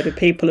just a load of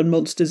people and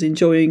monsters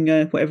enjoying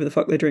whatever the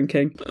fuck they're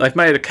drinking. They've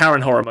made a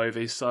Karen horror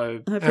movie, so...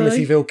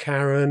 Amityville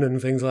Karen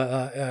and things like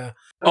that, yeah.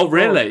 Oh,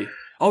 really?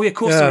 Oh, yeah, of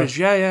course there is.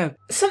 Yeah.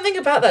 Something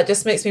about that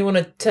just makes me want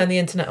to turn the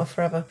internet off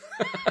forever.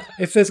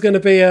 If there's going to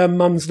be a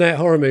Mumsnet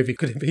horror movie,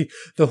 could it be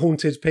The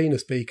Haunted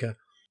Penis Beaker?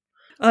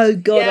 Oh,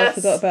 God, yes.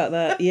 I forgot about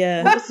that,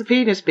 yeah. What's the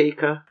penis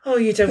beaker? Oh,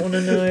 you don't want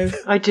to know.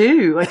 I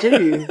do.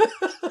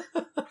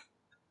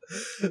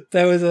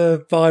 There was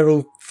a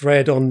viral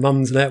thread on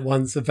Mumsnet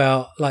once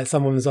about, like,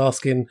 someone was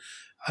asking,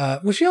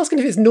 was she asking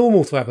if it's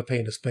normal to have a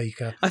penis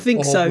beaker? I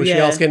think so, was yeah.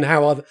 she asking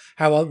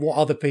what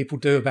other people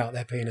do about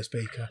their penis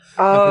beaker?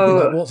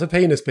 Oh. Like, what's a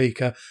penis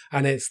beaker?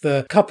 And it's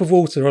the cup of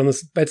water on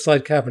the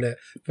bedside cabinet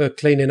for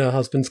cleaning her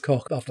husband's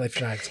cock after they've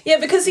shagged. Yeah,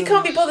 because he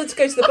can't be bothered to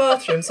go to the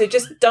bathroom, so he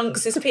just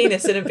dunks his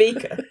penis in a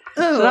beaker.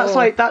 So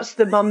that's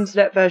the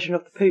Mumsnet version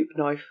of the poop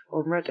knife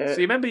on Reddit. So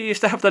you remember you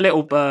used to have the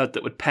little bird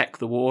that would peck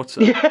the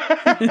water? Yeah.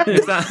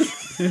 Is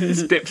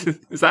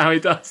that how he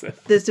does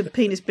it? There's a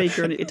penis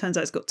beaker and it turns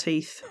out it's got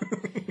teeth.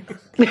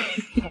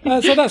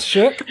 So that's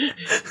Shook.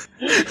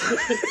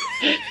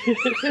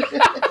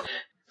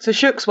 So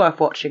Shook's worth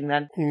watching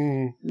then.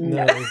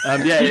 No.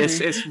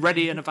 It's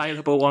ready and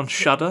available on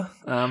Shudder.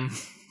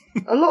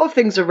 A lot of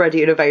things are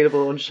ready and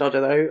available on Shudder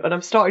though, and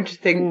I'm starting to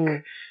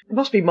think It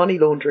must be money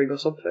laundering or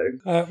something.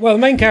 Well, the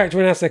main character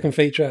in our second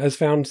feature has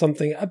found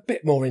something a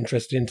bit more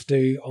interesting to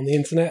do on the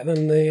internet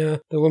than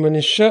the woman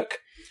in Shook.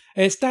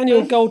 It's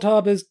Daniel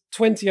Goldhaber's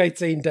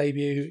 2018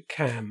 debut,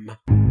 Cam.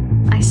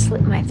 I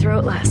slit my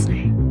throat last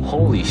night.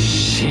 Holy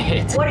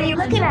shit. What are you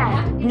looking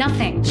at?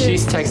 Nothing.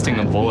 She's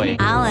texting a boy.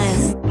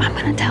 Alice, I'm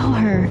gonna tell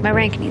her. My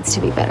rank needs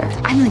to be better.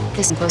 I'm like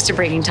this close to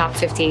breaking top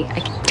 50. I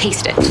can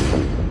taste it.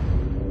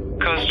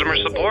 Customer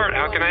support,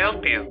 how can I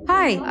help you?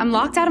 Hi, I'm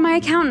locked out of my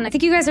account, and I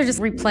think you guys are just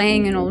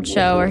replaying an old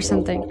show or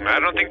something. I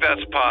don't think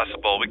that's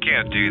possible. We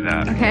can't do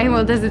that. Okay,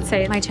 well, does it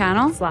say my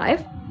channel's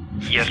live?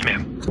 Yes,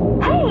 ma'am.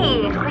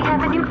 Hey, we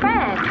have a new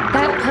friend.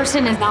 That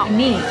person is not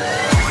me.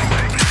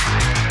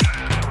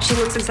 She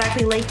looks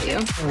exactly like you.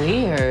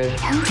 Weird.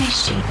 Who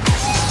is she?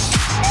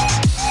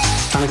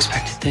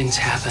 Unexpected things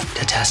happen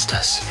to test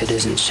us. It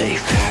isn't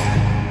safe.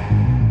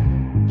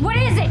 What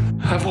is it?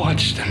 I've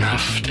watched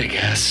enough to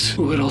guess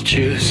who it'll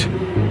choose.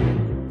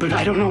 But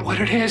I don't know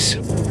what it is.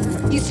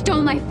 You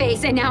stole my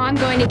face, and now I'm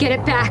going to get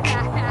it back.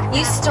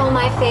 You stole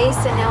my face,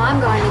 and now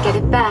I'm going to get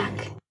it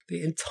back.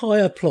 The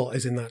entire plot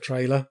is in that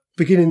trailer,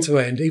 beginning to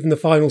end. Even the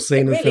final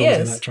scene of the film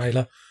is in that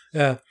trailer.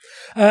 Yeah.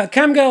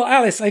 Camgirl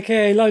Alice,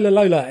 aka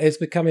Lola, is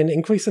becoming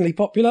increasingly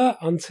popular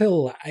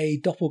until a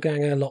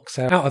doppelganger locks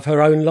her out of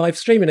her own live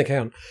streaming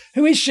account.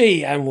 Who is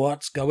she and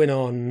what's going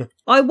on?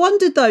 I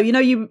wondered though,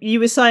 you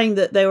were saying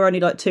that there were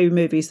only like 2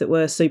 movies that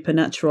were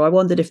supernatural. I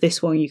wondered if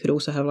this one you could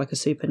also have like a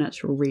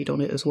supernatural read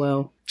on it as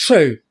well.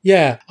 True,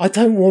 yeah. I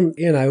don't want,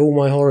 all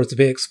my horror to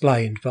be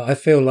explained, but I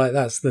feel like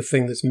that's the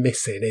thing that's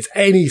missing, is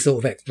any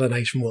sort of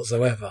explanation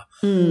whatsoever.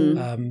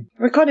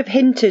 We kind of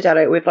hinted at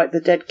it with like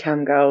the dead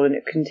cam girl and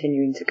it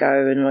continuing to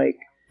go and like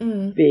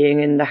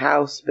being in the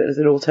house, but as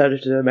an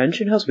alternative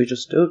dimension house, we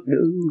just don't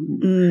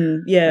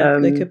know.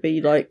 There could be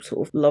like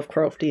sort of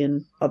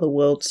Lovecraftian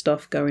otherworld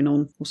stuff going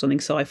on, or something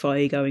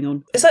sci-fi going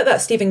on. It's like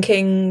that Stephen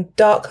King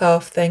Dark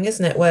Half thing,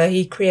 isn't it? Where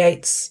he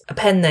creates a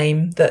pen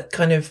name that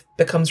kind of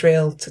becomes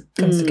real,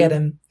 comes to get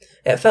him.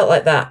 It felt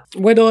like that.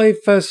 When I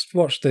first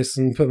watched this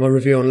and put my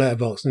review on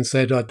Letterboxd and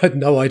said I had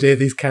no idea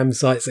these cam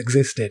sites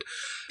existed,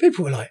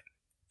 people were like,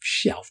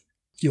 "Shelf,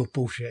 you're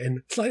bullshitting."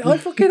 It's like, I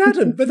fucking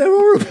hadn't, but they're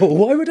horrible.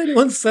 Why would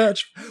anyone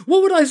search?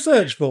 What would I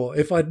search for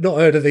if I'd not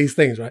heard of these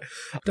things, right?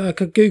 I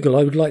could Google,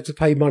 I would like to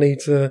pay money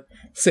to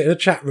sit in a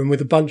chat room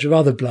with a bunch of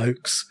other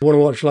blokes. I want to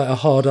watch like a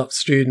hard-up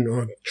student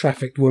or a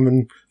trafficked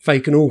woman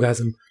fake an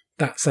orgasm.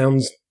 That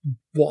sounds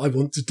what I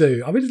want to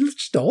do. I mean, it's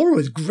just horror,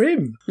 it's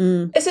grim.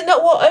 Is it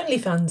not what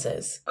OnlyFans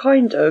is?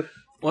 Kind of.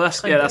 Well,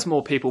 that's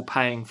more people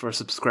paying for a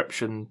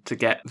subscription to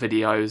get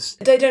videos.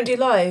 They don't do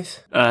live?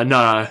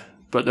 No.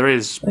 But there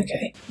is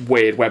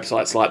weird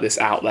websites like this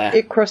out there.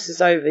 It crosses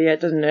over,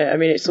 doesn't it? I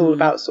mean, it's all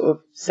about sort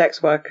of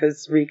sex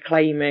workers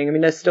reclaiming. I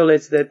mean, there still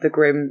is the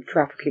grim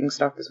trafficking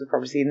stuff, as we've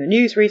probably seen in the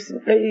news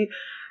recently.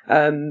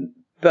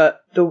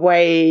 But the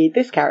way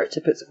this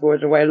character puts it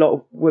forward, the way a lot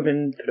of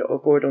women put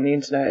it forward on the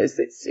internet, is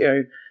it's,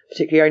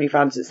 particularly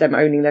OnlyFans, it's them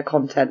owning their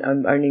content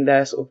and owning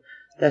their sort of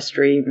their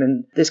stream.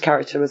 And this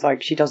character was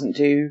like, she doesn't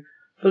do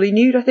fully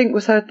nude, I think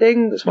was her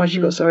thing. That's why she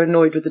got so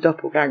annoyed with the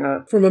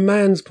doppelganger. From a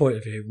man's point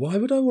of view, why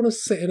would I want to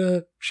sit in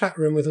a chat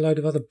room with a load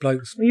of other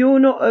blokes? You're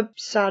not a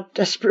sad,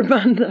 desperate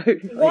man, though.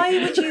 Why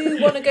would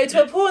you want to go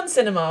to a porn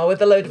cinema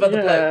with a load of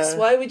other blokes?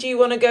 Why would you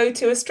want to go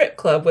to a strip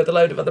club with a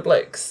load of other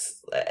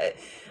blokes?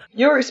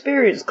 Your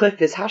experience,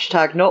 Cliff, is #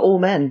 not all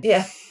men.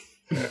 Yeah.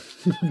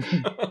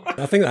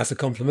 I think that's a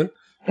compliment.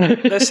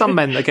 There's some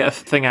men that get a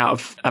thing out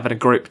of having a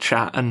group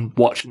chat and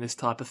watching this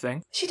type of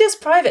thing. She does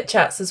private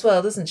chats as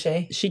well, doesn't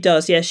she? She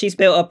does, yeah. She's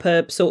built up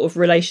a sort of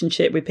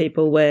relationship with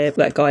people where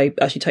that guy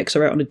actually takes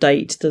her out on a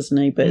date, doesn't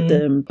he? But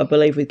I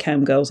believe with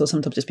cam girls, there'll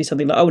sometimes just be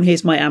something like, oh, and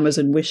here's my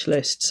Amazon wish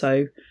list.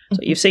 So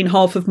you've seen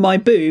half of my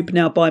boob,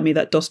 now buy me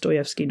that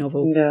Dostoevsky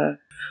novel. Yeah.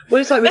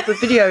 Well, it's like with the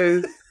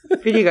video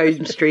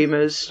game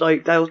streamers,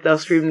 like they'll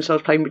stream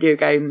themselves playing video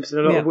games,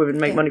 and a lot of women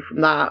make money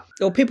from that.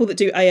 Or people that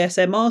do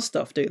ASMR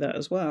stuff do that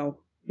as well.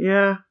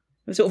 Yeah.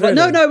 It's sort of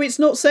like, no, it's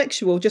not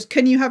sexual. Just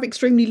can you have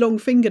extremely long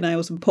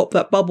fingernails and pop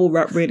that bubble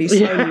wrap really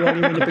slowly while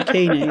you're in a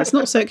bikini? It's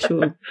not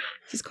sexual. It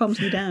just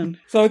calms me down.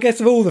 So I guess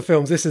of all the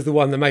films, this is the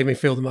one that made me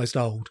feel the most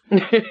old.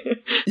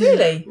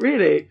 Really?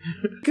 Really?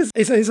 Because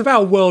it's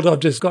about a world I've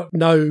just got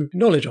no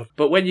knowledge of.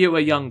 But when you were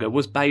younger,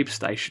 was Babe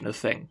Station a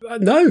thing?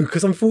 No,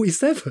 because I'm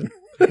 47.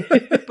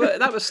 But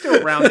that was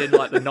still around in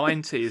like the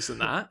 90s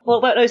and that.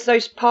 Well,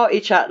 those party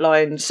chat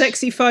lines.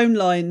 Sexy phone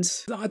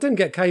lines. I didn't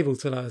get cable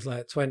till I was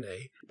like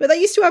 20. But they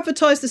used to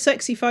advertise the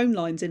sexy phone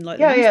lines in like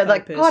the newspapers.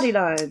 Like party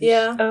lines.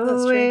 Yeah,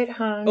 that's true.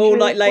 Or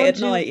like late at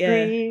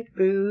night,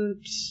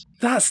 boobs.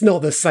 That's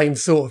not the same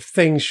sort of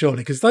thing, surely,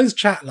 because those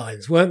chat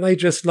lines, weren't they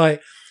just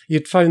like,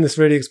 you'd phone this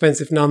really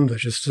expensive number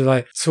just to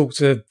like talk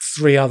to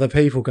 3 other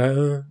people, go,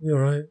 oh,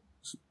 you're right,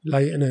 it's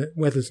late and it,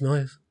 weather's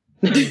nice.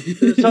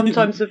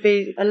 Sometimes would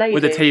be a lady.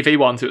 With the TV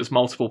ones, it was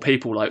multiple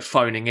people like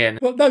phoning in.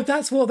 Well, no,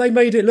 that's what they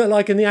made it look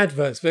like in the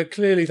adverts, but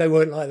clearly they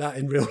weren't like that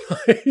in real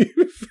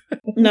life.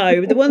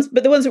 No, the ones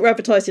that were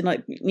advertised in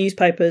like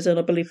newspapers and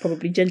I believe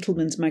probably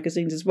gentlemen's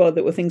magazines as well,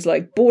 that were things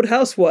like bored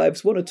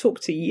housewives want to talk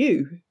to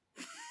you.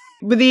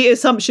 With the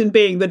assumption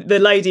being that the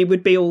lady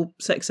would be all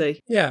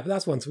sexy. Yeah, but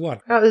that's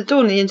 1-to-1. The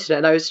dawn of the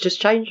internet, though, has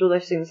just changed all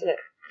those things, isn't it?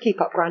 Keep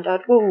up,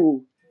 Grandad.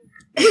 Woo.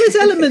 Well, there's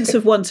elements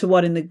of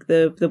 1-to-1 in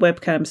the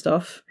webcam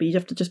stuff, but you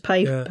have to just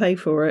pay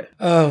for it.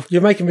 Oh,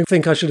 you're making me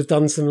think I should have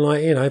done some,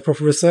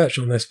 proper research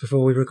on this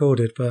before we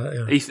recorded, but...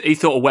 Yeah. He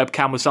thought a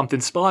webcam was something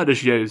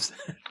spiders use.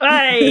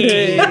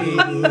 Hey!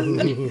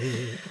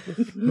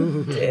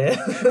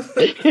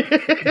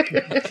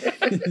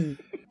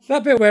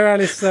 That bit where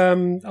Alice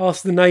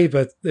asks the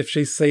neighbour if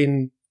she's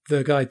seen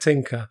the guy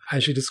Tinker,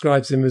 and she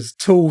describes him as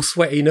tall,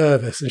 sweaty,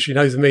 nervous, and she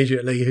knows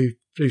immediately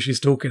who she's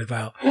talking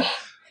about.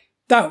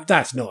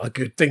 That's not a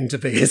good thing to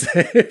be, is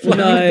it? No.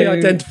 You can be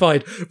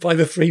identified by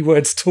the 3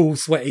 words tall,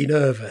 sweaty,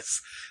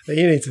 nervous.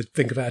 You need to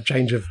think about a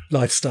change of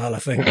lifestyle, I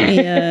think.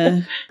 Yeah.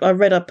 I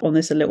read up on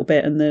this a little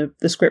bit, and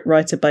the script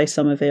writer based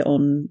some of it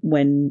on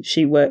when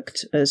she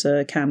worked as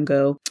a cam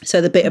girl. So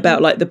the bit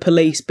about the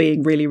police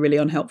being really, really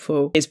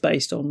unhelpful is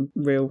based on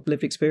real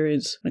lived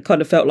experience. I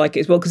kind of felt like it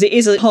as well, because it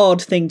is a hard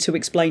thing to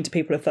explain to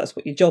people if that's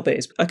what your job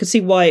is. I could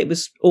see why it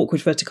was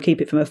awkward for her to keep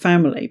it from her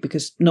family,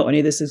 because not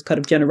only this is kind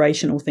of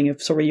generational thing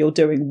of, sorry, you're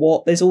doing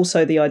what? There's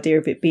also the idea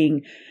of it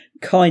being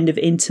kind of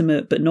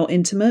intimate but not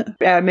intimate.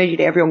 Yeah,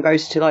 immediately everyone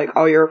goes to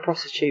oh, you're a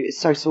prostitute, it's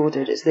so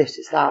sordid, it's this,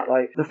 it's that.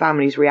 The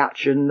family's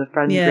reaction, the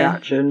friend's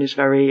reaction is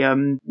very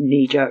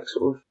knee-jerk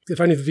sort of. If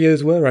only the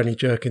viewers were only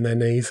jerking their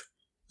knees.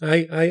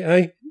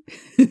 Hey.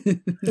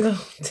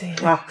 Oh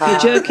dear. You're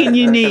jerking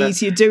your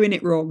knees, you're doing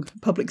it wrong.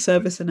 Public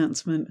service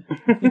announcement.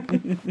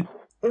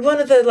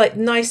 One of the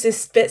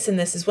nicest bits in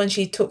this is when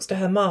she talks to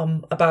her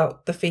mum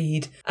about the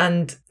feed,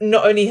 and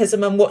not only has her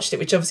mum watched it,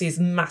 which obviously is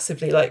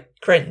massively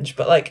cringe,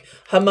 but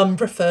her mum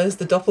prefers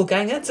the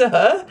doppelganger to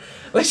her,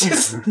 which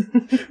is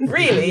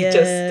really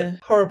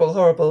just horrible.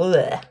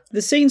 Blech.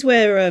 The scenes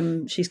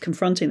where she's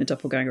confronting the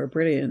doppelganger are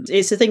brilliant.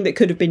 It's a thing that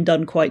could have been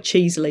done quite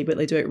cheesily, but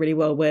they do it really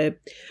well, where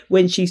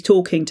when she's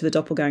talking to the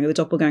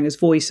doppelganger's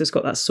voice has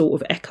got that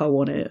sort of echo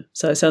on it.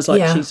 So it sounds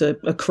like she's a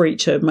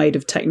creature made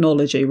of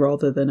technology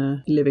rather than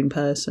a living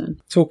person.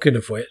 Talking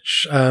of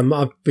which,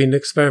 I've been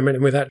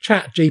experimenting with that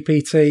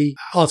ChatGPT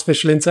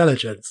artificial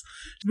intelligence.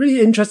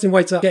 Really interesting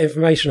way to get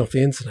information off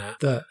the internet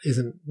that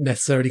isn't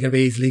necessarily going to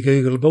be easily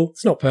Googleable.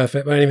 It's not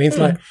perfect by any means.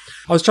 I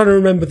was trying to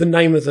remember the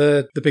name of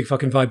the big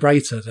fucking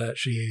vibrator that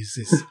she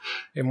uses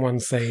in one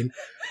scene.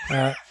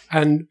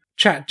 And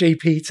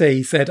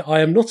ChatGPT said, I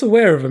am not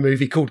aware of a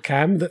movie called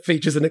Cam that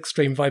features an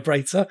extreme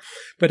vibrator,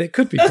 but it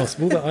could be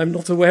possible that I'm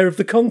not aware of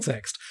the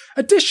context.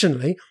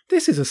 Additionally,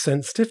 this is a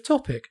sensitive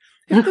topic.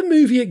 If the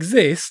movie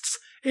exists,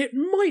 it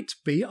might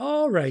be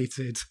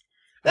R-rated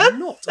and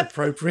not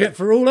appropriate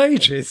for all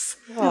ages.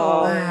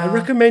 I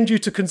recommend you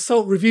to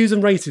consult reviews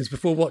and ratings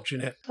before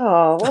watching it.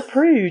 Oh, what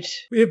prude.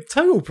 We're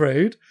total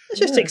prude.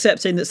 Just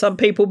accepting that some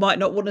people might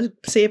not want to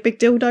see a big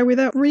dildo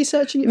without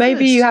researching it.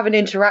 Maybe first. you haven't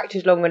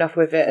interacted long enough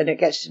with it and it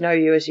gets to know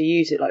you as you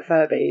use it, like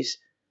Furbies.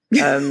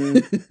 I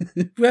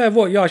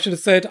should have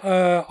said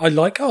I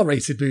like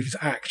R-rated movies,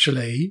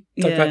 actually.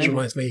 That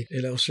patronize me,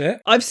 you little shit.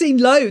 I've seen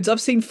loads.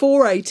 I've seen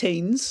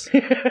 418s.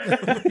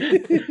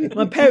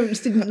 My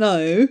parents didn't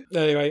know.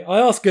 Anyway,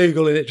 I asked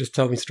Google and it just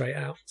told me straight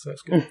out, so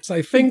that's good.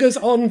 So fingers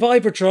on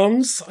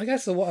Vibratrons, I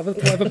guess, or whatever.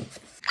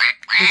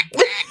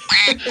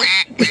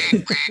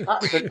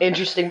 That's an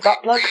interesting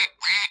butt plug.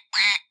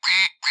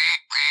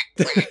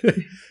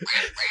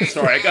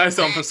 Sorry, it goes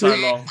on for so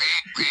long.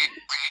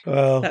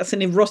 Well, that's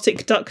an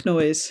erotic duck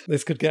noise.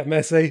 This could get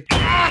messy.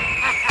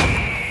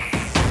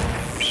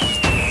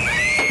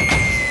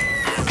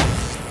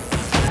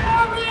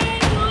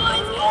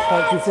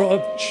 Hope you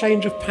brought a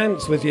change of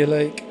pants with you,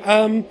 Luke.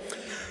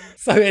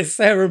 So it's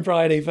Sarah and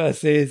Bryony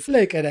versus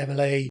Luke and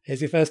Emily.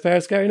 Here's your first pair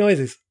of scary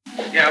noises.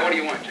 Yeah, what do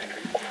you want, Jacob?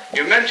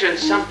 You mentioned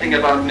something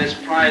about Miss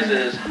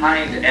Price's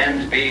hind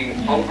end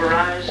being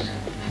pulverized.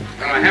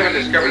 Well, I haven't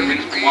discovered a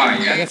reason why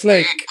yet. Yes,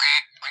 Luke.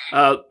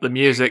 The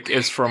music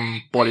is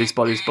from Bodies,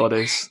 Bodies,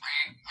 Bodies.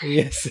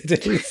 Yes,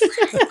 it is.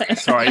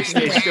 Sorry, it's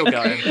still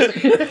going.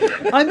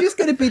 I'm just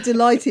going to be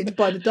delighted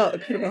by the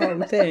duck for the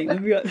whole thing.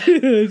 And be like,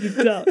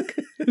 the duck.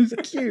 It's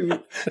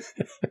cute.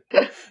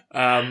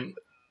 And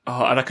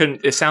I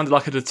couldn't. It sounded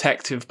like a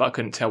detective, but I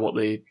couldn't tell what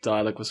the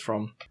dialogue was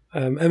from.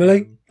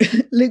 Emily?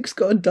 Luke's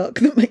got a duck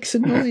that makes a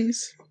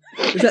noise.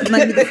 Is that the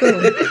name of the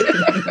film?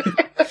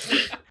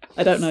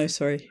 I don't know,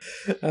 sorry.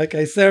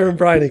 Okay, Sarah and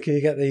Bryony, can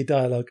you get the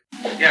dialogue?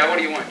 Yeah, what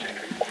do you want, Jacob?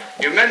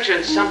 You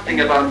mentioned something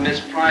about Miss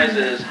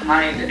Price's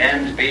hind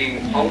end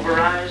being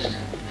pulverized.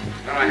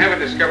 Well, I haven't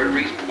discovered a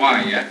reason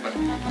why yet, but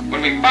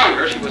when we found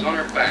her, she was on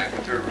her back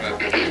with her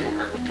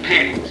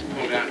panties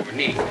pulled down to her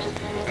knees.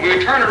 And when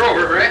we turned her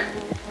over,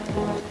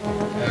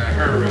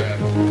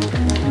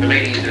 the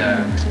lady's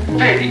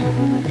fanny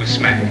was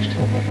smashed.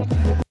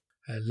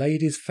 Her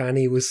lady's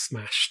fanny was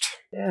smashed.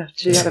 Yeah,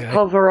 she had a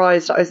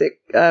pulverised, is it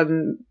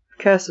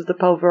Curse of the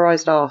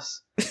Pulverised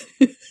Arse?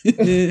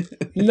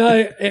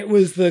 No, it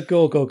was the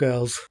Gorgor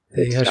Girls,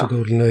 the Herschel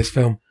Gordon Lewis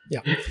film.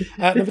 Yeah.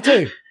 Number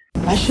 2.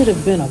 I should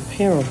have been a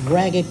pair of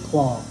ragged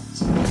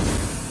claws,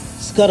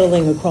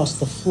 scuttling across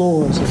the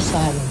floors of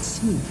silent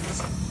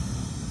seas.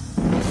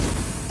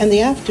 And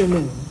the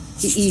afternoon,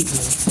 the evening.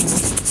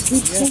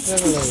 Sleep so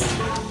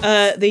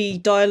peacefully. The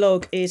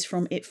dialogue is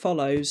from It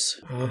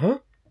Follows. Uh-huh.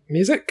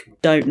 Music?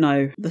 Don't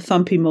know. The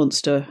Thumpy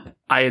Monster.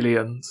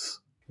 Aliens.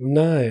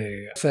 No.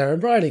 Sarah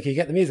and Bryony, can you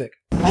get the music?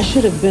 I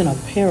should have been a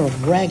pair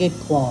of ragged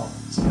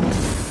claws,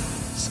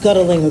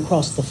 scuttling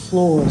across the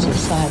floors of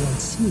silent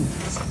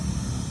seas.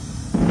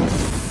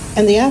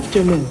 And the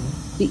afternoon,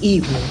 the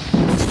evening,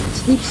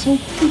 sleep so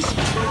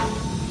peacefully.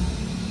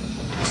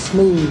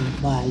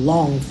 Smooth by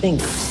long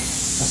fingers,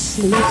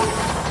 asleep,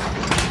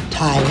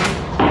 tired,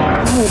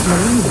 tired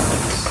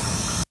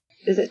maneuvers.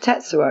 Is it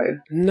Tetsuo?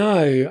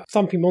 No.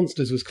 Thumpy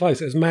Monsters was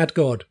close. It was Mad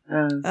God.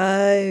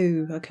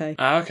 Oh, okay.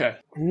 Okay.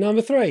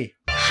 Number 3.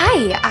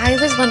 Hi, I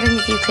was wondering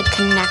if you could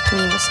connect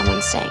me with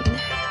someone staying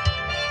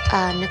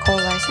there. Nicole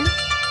Larson?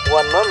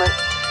 One moment.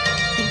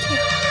 Thank you.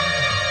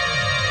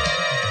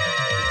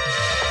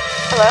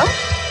 Hello?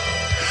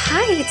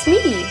 Hi, it's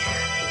me.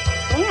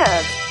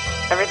 Mia,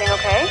 everything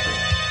okay?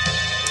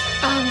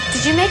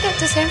 Did you make it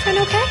to San Fran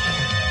okay?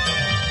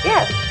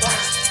 Yes.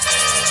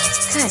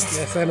 Good.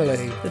 Yes,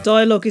 Emily. The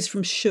dialogue is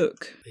from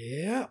Shook.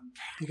 Yeah.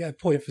 You get a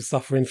point for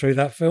suffering through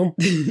that film.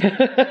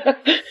 The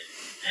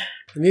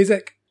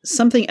music?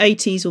 Something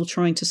 80s or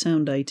trying to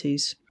sound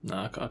 80s.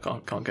 No, I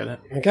can't get it.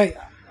 Okay.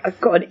 I've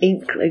got an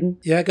inkling.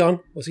 Yeah, go on.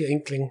 What's your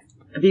inkling?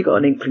 Have you got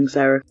an inkling,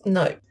 Sarah?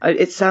 No.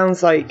 It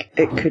sounds like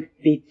it could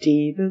be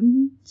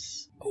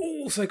demons.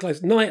 Oh, so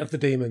close. Night of the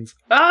Demons.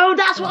 Oh,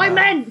 that's what I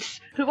meant!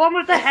 The one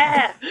with the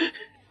hair!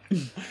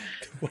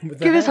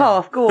 Give us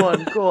half. Go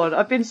on.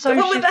 I've been so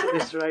shit at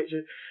this,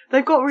 Rachel.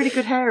 They've got really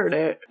good hair in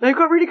it. They've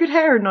got really good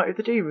hair in Night of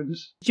the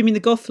Demons. Do you mean the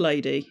goth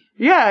lady?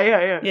 Yeah.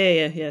 Yeah,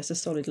 it's a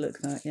solid look,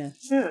 that, yeah.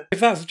 If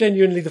that's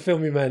genuinely the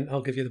film you meant,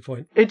 I'll give you the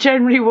point. It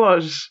generally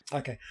was.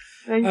 Okay.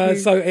 Thank you.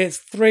 So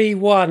it's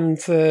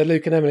 3-1 to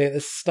Luke and Emily at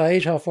this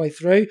stage, halfway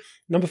through.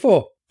 Number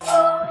 4.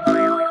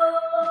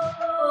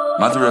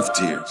 Mother of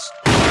Tears.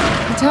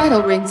 The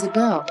title rings a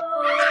bell.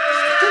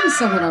 Didn't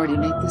someone already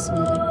make this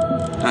movie?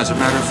 As a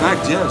matter of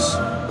fact, yes.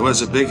 It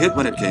was a big hit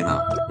when it came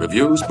out.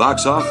 Reviews,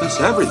 box office,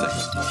 everything.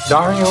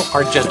 Dario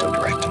Argento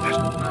directed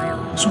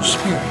it.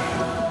 Suspiria.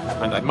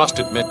 And I must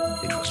admit,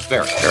 it was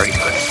very, very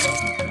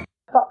good.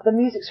 But the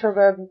music's from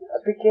a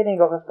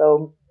beginning of a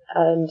film,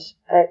 and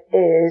it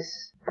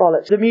is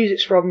bollocks. The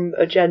music's from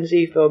a Gen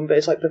Z film, but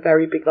it's like the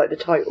very big, like the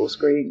title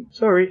screen.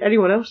 Sorry,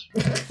 anyone else?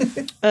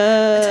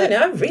 I don't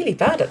know, I'm really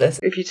bad at this.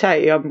 If you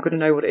say, I'm going to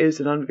know what it is,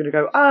 and I'm going to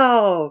go,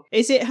 oh!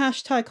 Is it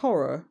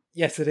 #horror?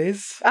 Yes, it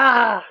is.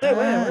 Ah! No way,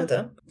 well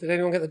done. Did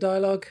anyone get the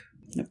dialogue?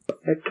 Nope.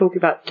 They're talking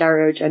about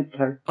Dario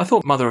Argento. I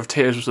thought Mother of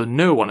Tears was a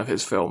new one of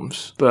his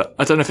films, but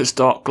I don't know if it's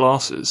Dark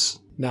Glasses.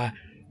 No.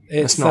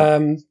 It's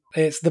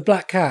The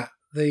Black Cat,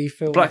 the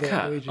film. Black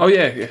Cat? Luigi. Oh,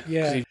 yeah.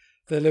 Yeah.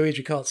 The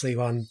Luigi Cozzi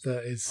one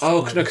that is...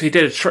 Oh, no, because he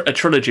did a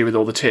trilogy with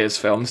all the Tears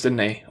films, didn't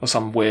he? Or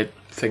some weird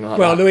thing like that.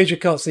 Well, Luigi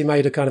Cozzi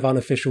made a kind of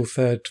unofficial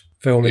third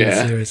film in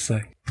the series,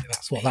 so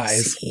that's what that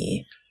is.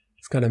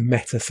 It's kind of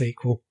meta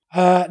sequel.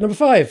 Number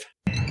 5.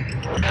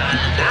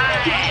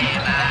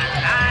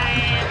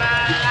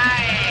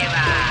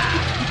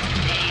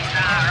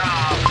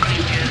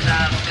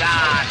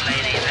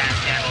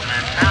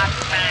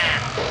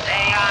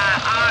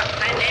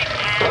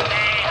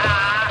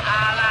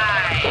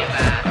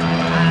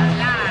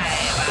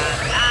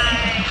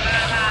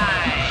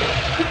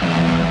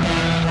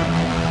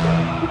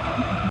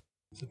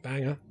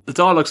 Banger. The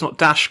dialogue's not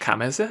dash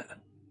cam, is it?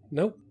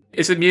 Nope.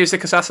 Is it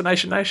music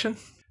Assassination Nation?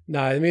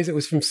 No, the music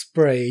was from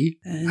Spree,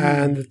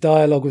 and the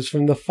dialogue was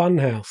from The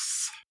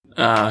Funhouse.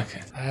 Ah,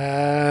 okay.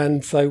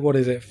 And so what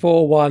is it?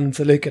 4-1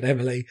 to Luke and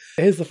Emily.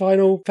 Here's the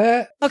final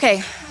pair.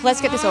 Okay, let's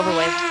get this over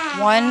with.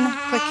 One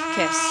quick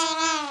kiss.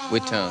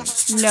 With tongue.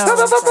 No,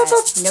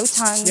 Brett. No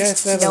tongue.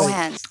 Yes, no Emily.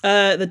 hands.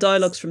 The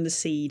dialogue's from The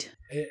Seed.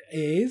 It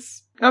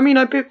is. I mean,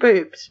 I booped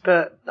boobs,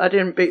 but I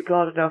didn't beep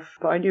loud enough,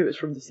 but I knew it was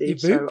from the You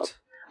Seed. booped?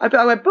 So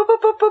I went boop,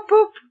 boop, boop, boop,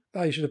 boop.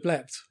 Oh, you should have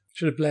blept.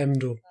 Should have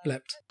blemmed or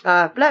blept.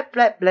 Blep,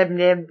 blep, blem,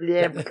 blem,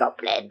 blem,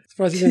 goblin.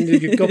 Surprised you didn't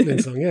do your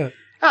Goblin song, yeah.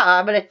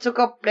 I'm a little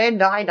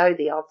goblin, I know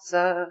the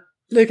answer.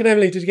 Luke and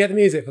Emily, did you get the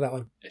music for that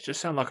one? It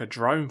just sounded like a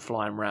drone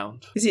flying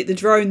round. Is it the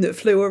drone that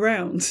flew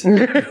around? It's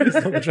not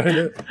the drone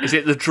that... Is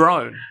it the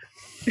drone?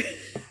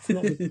 It's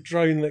not the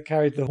drone that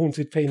carried the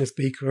haunted penis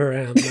beaker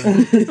around.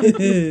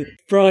 No.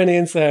 Bryony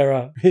and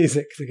Sarah,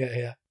 music to get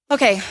here.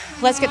 Okay,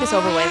 let's get this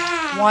over with.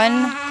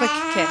 One quick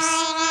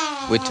kiss.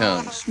 With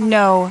tongues.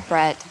 No,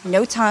 Brett.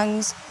 No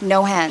tongues,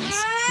 no hands.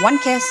 One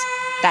kiss,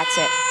 that's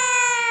it.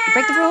 You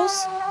break the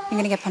rules, you're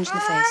gonna get punched in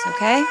the face,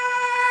 okay?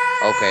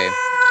 Okay,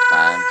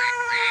 fine.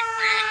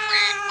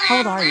 How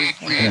old are you?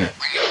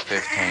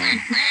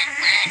 15.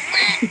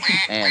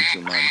 And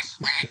 2 months.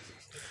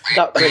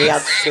 That really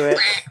adds to it.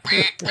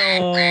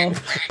 Oh.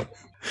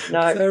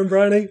 No. Sarah and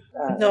Bryony?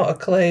 Not a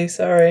clue,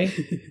 sorry.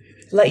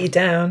 Let you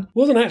down. It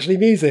wasn't actually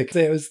music.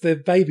 It was the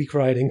baby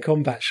crying in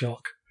Combat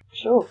Shock.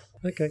 Sure.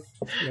 Okay.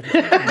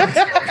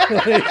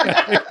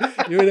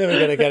 You were never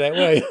going to get it,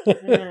 were you?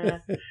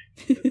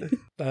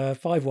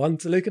 5-1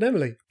 to Luke and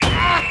Emily.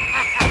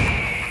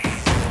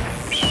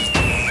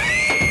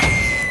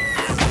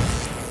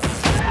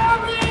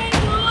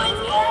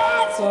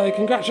 So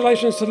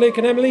congratulations to Luke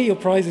and Emily. Your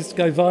prize is to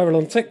go viral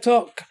on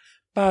TikTok.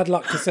 Bad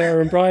luck to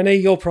Sarah and Bryony.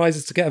 Your prize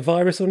is to get a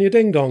virus on your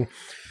ding dong.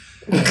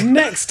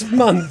 Next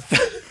month.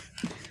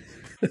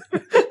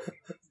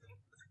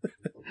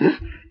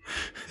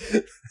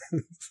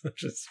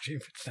 Such a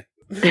stupid thing.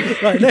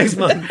 Right, next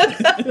month.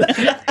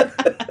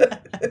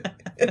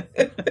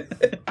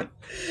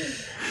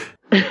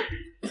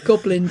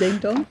 Goblin ding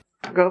dong.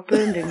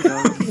 Goblin ding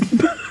dong.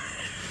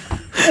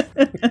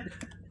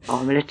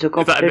 I'm a little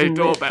Is that a new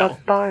goblin with doorbell?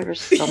 a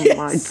virus on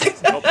my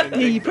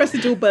Yeah, you press the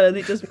doorbell and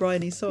it does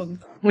Bryony's song.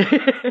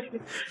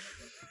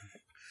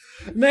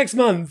 Next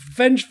month,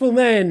 vengeful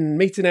men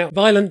meting out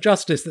violent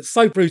justice that's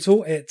so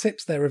brutal it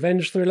tips their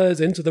revenge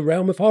thrillers into the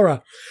realm of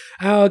horror.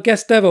 Our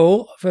guest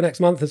devil for next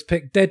month has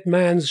picked Dead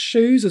Man's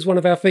Shoes as one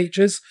of our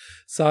features.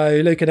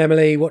 So, Luke and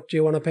Emily, what do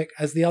you want to pick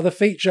as the other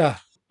feature?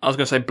 I was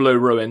going to say Blue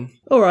Ruin.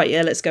 All right,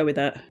 yeah, let's go with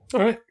that.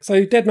 All right,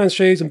 so Dead Man's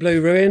Shoes and Blue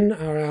Ruin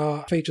are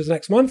our features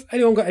next month.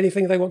 Anyone got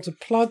anything they want to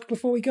plug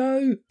before we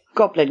go?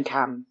 Goblin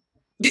cam.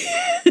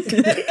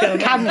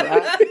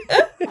 Camera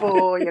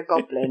for your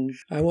goblin.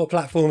 And what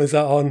platform is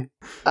that on?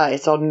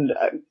 It's on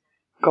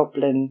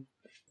Goblin.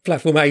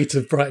 Platform 8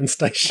 of Brighton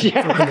Station.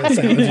 Yeah. That's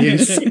out of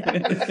use.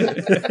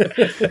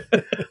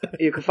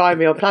 You can find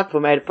me on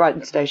Platform 8 at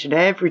Brighton Station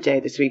every day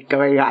this week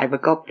going, I'm a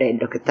goblin,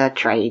 look at the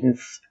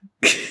trains.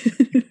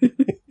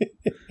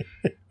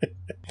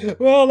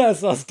 Well,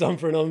 that's us done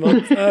for another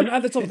month.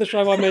 At the top of the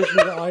show, I mentioned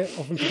that I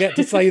often forget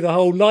to say the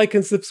whole like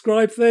and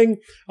subscribe thing.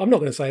 I'm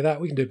not going to say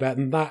that. We can do better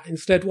than that.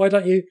 Instead, why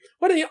don't you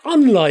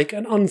unlike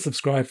and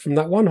unsubscribe from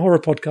that one horror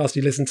podcast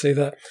you listen to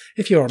that,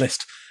 if you're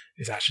honest,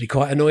 is actually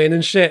quite annoying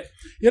and shit.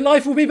 Your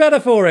life will be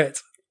better for it.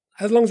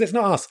 As long as it's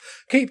not us.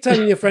 Keep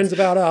telling your friends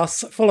about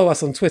us. Follow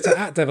us on Twitter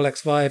at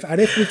DevilX5. And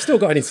if we've still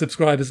got any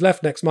subscribers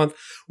left next month,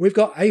 we've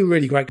got a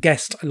really great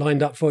guest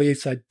lined up for you.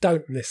 So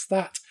don't miss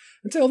that.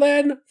 Until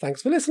then,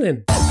 thanks for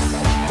listening.